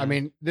 Thank you, man. I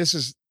mean, this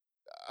is,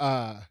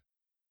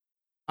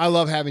 I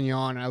love having you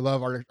on. I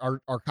love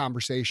our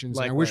conversations.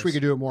 And I wish we Likewise.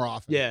 could do it more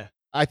often. yeah.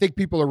 I think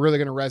people are really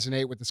going to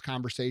resonate with this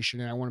conversation,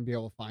 and I want to be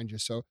able to find you.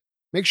 So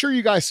make sure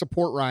you guys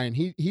support Ryan.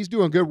 He's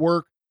doing good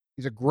work.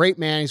 He's a great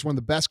man. He's one of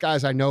the best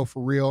guys I know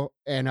for real.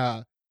 And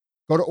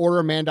go to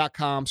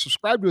orderofman.com,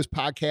 subscribe to his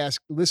podcast,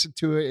 listen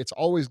to it. It's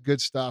always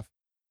good stuff.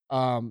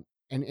 And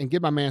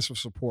give my man some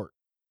support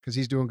because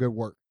he's doing good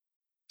work.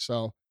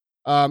 So,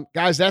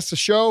 guys, that's the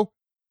show.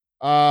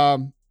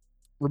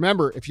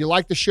 Remember, if you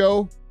like the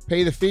show,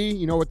 pay the fee.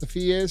 You know what the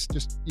fee is.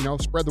 Just,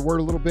 spread the word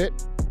a little bit.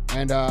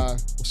 And we'll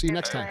see you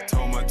next time.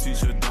 Told my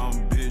teacher, dumb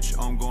bitch,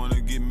 I'm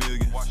gonna get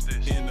millions. Watch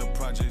this. In the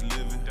project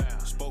living,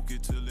 spoke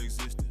it till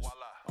existence.